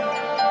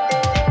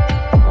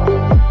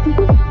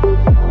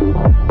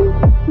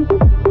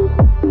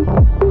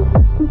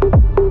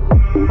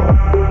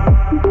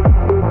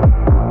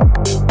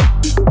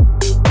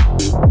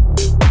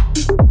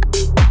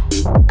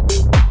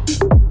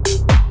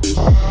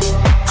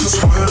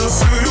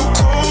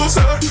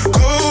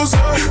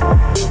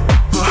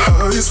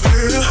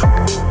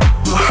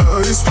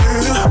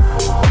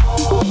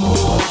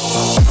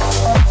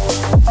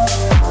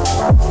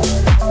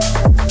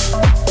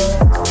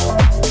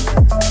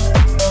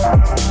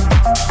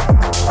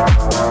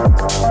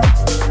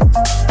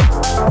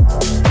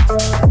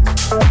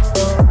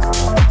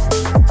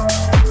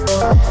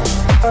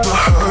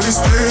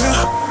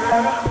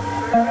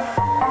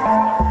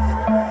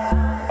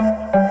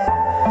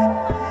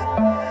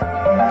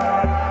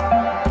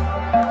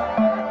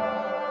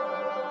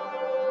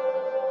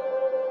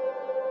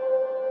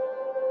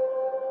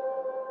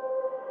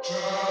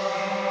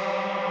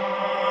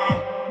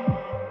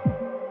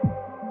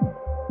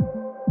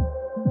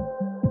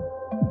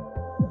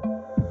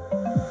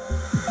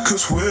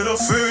 Cause when I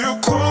feel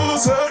you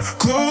closer,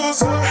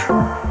 closer,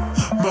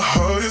 my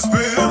heart is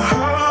beating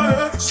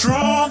harder,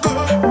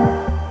 stronger.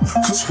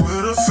 Cause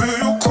when I feel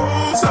you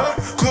closer,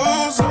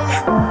 closer,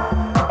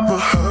 my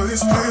heart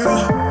is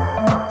beating,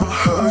 my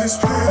heart is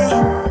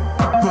beating,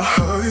 my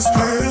heart is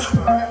beating,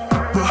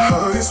 my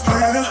heart is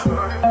beating,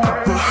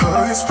 my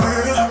heart is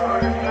beating.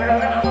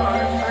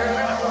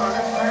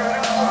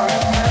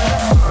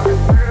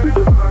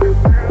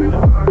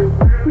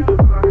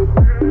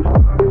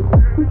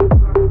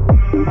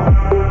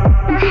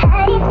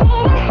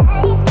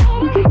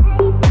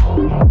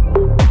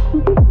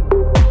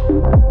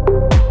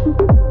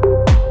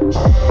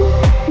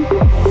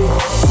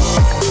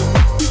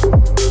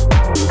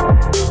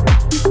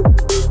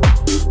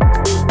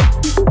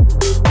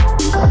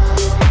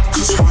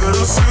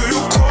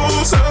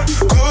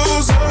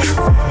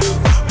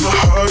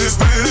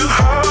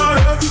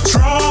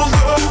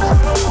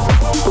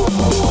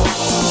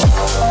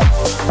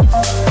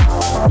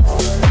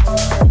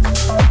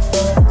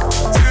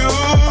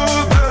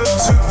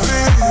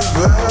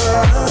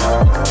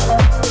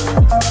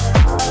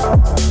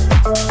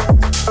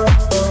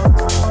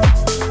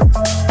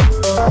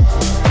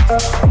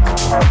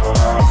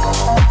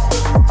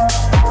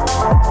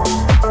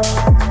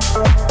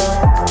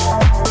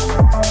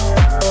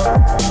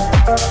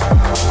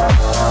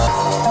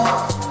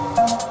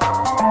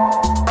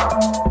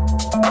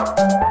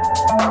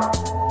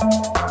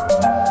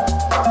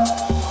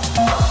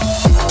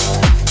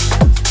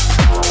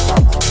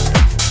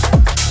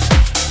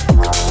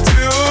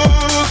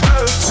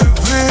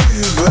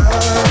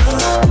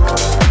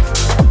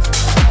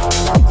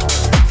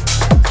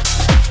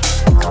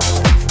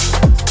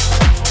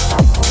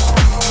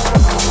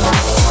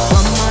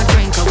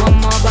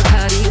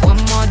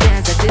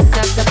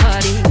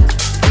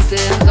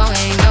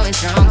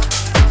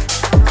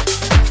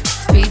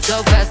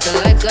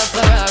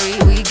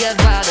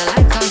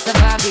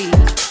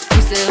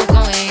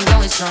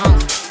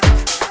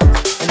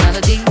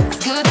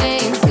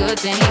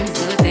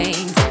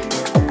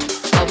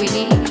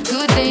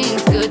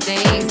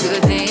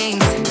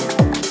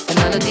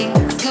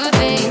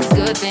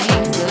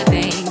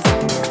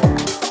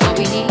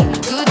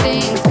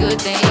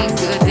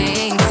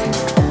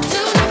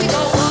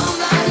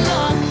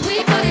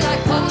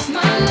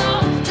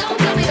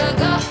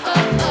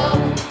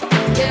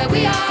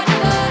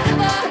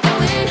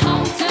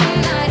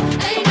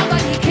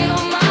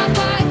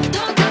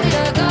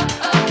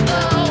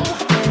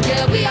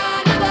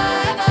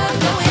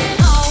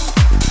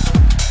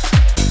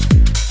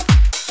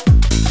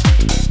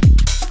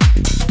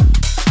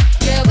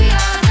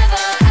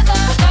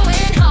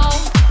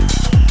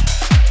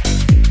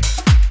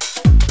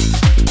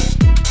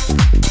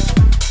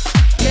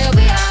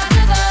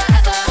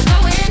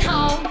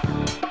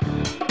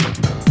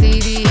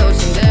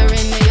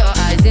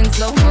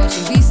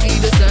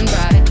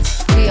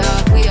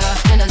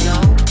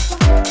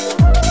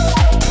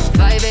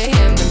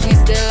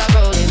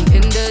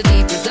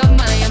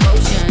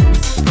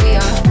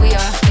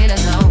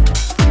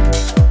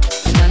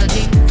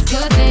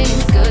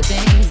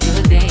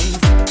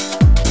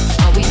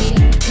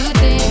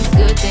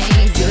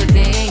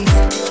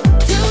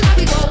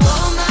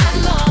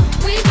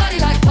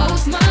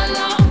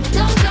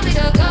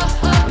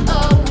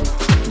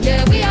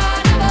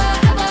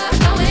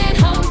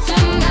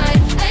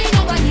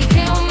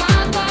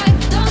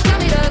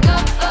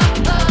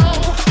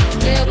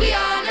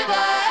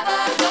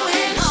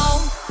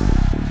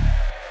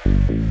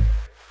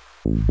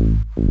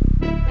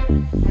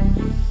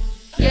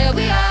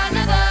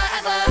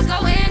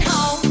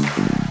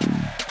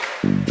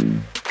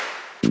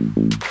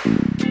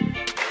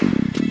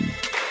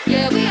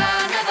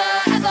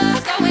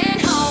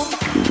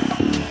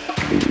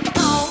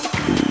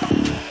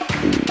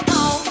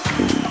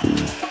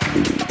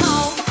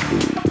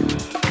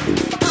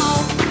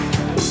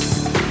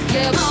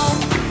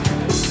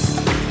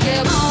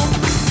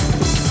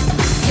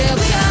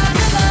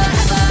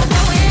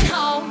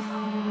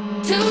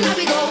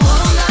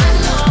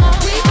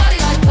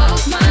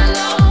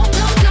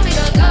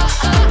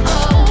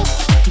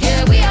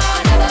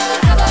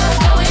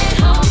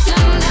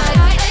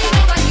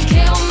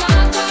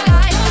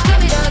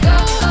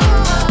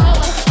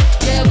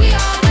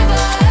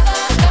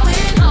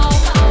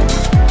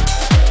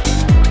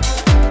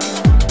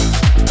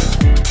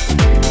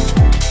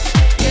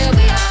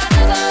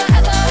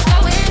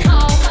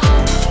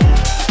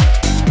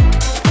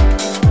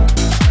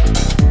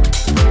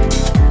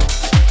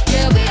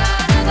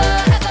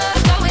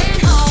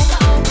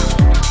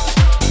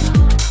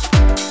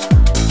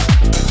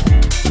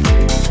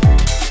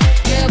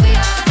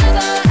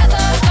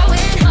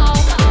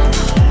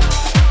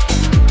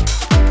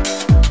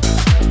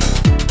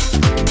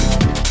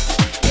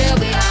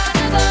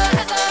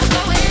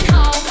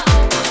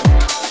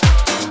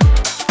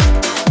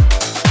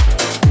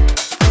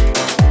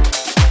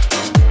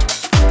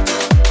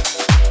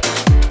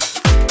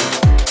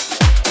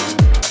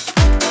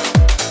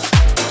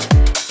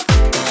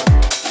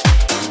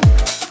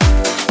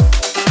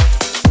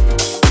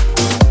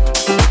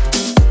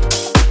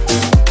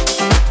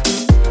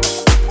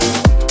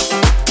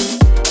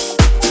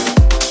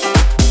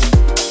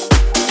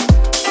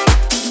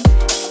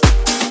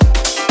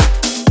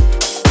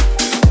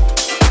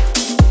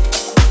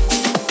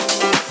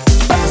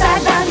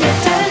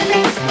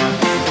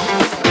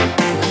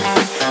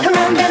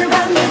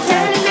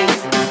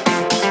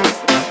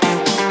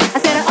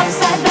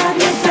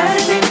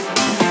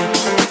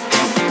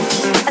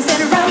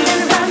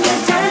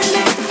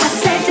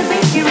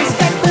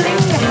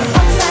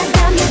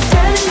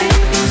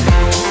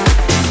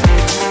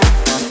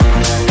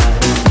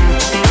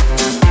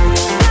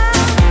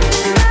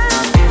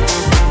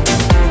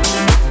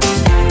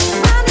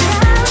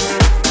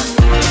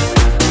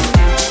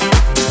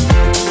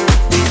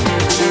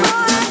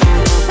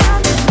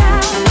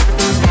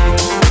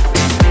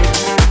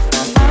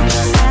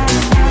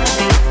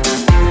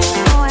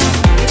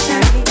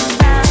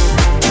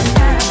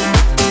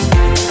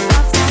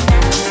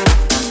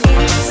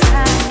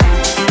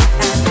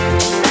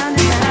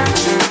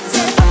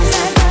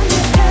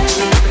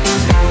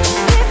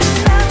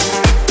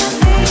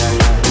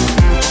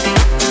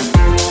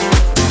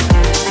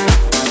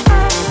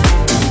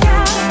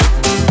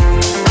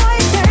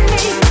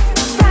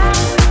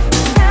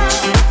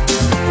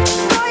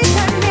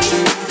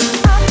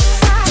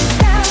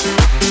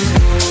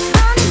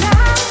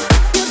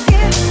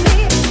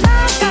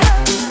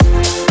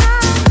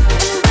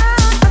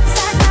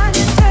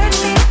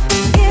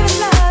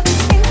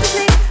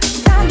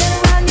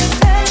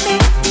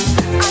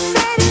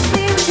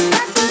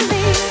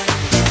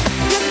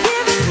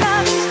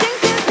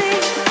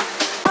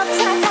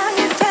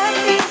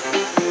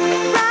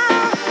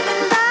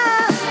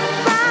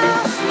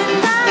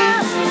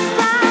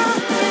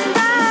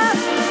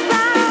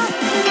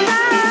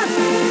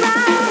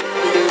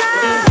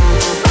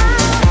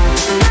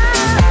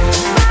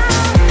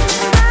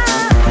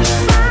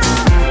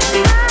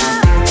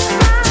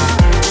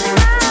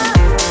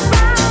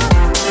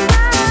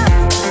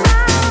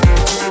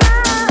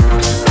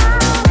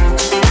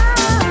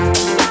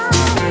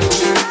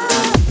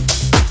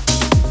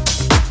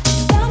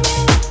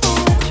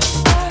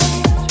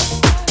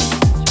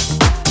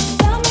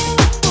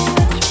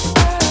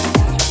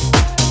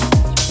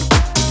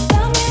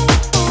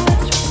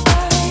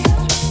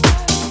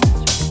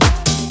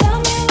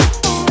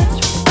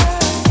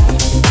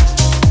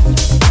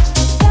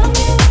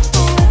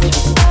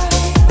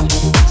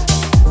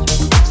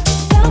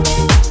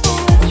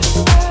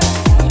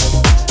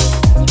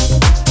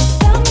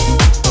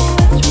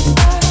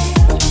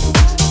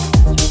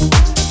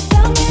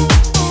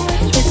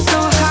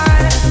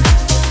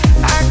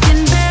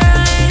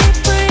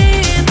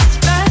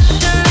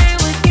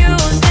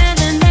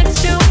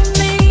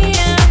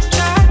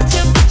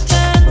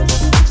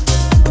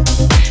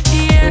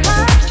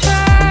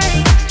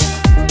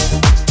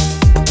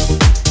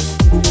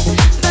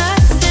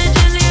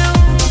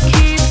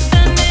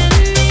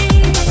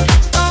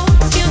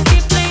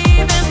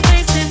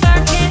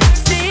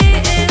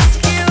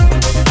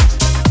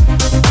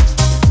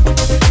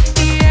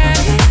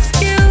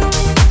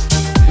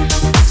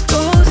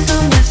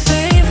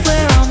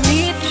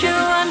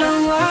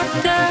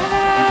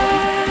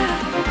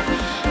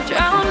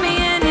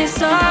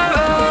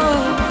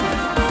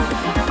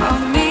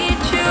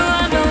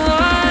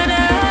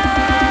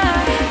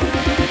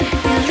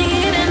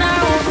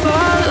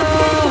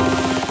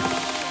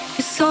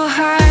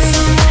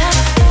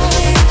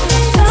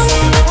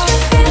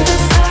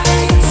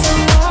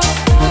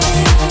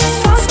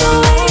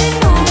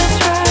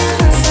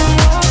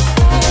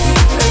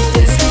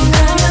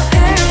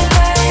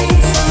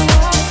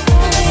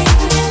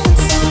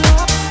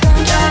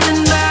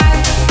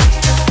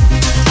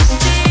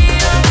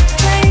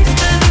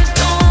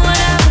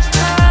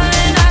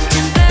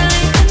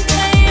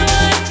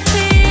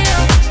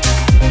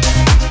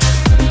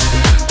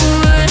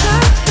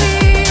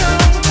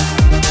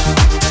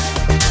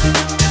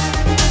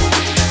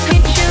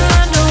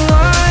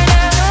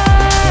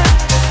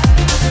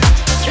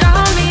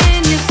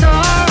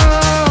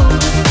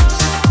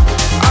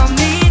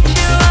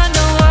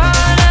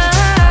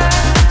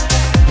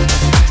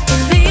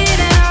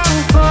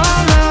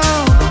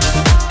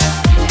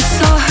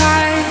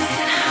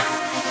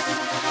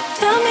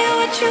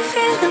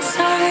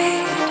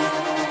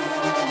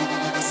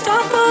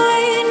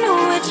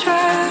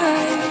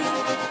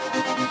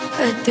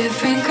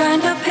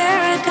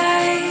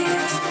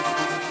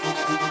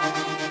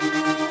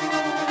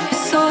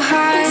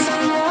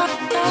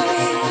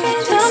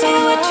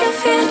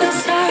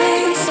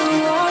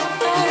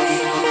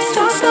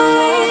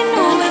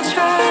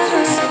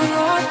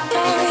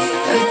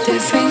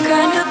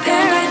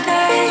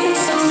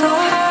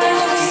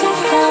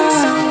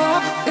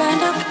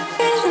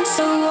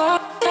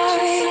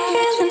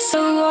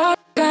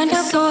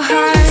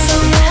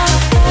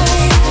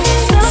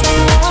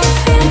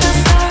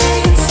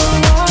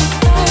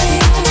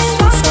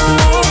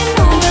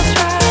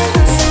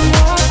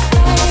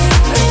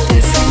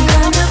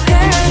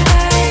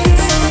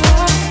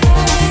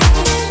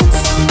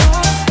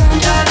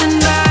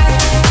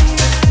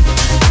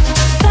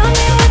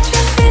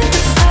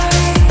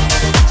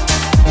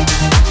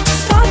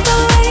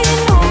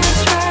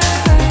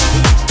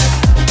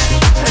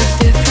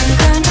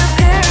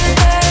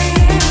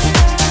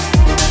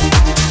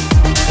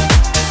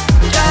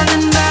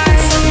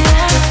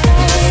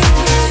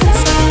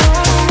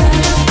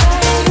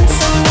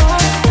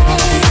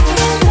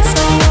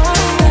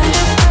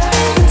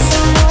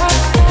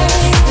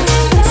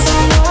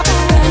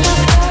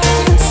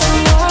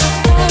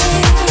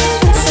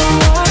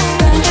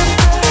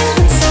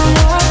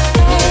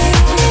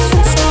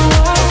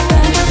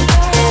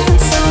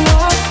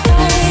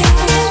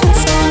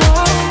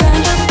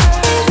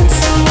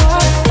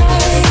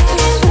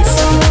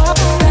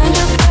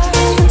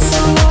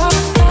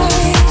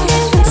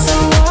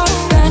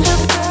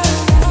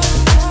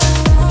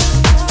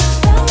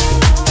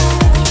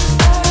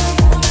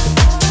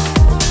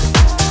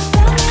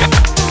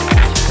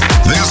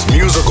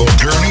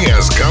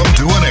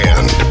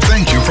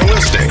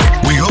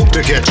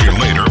 catch you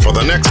later for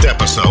the next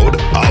episode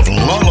of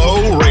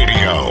Lulleaux Radieaux.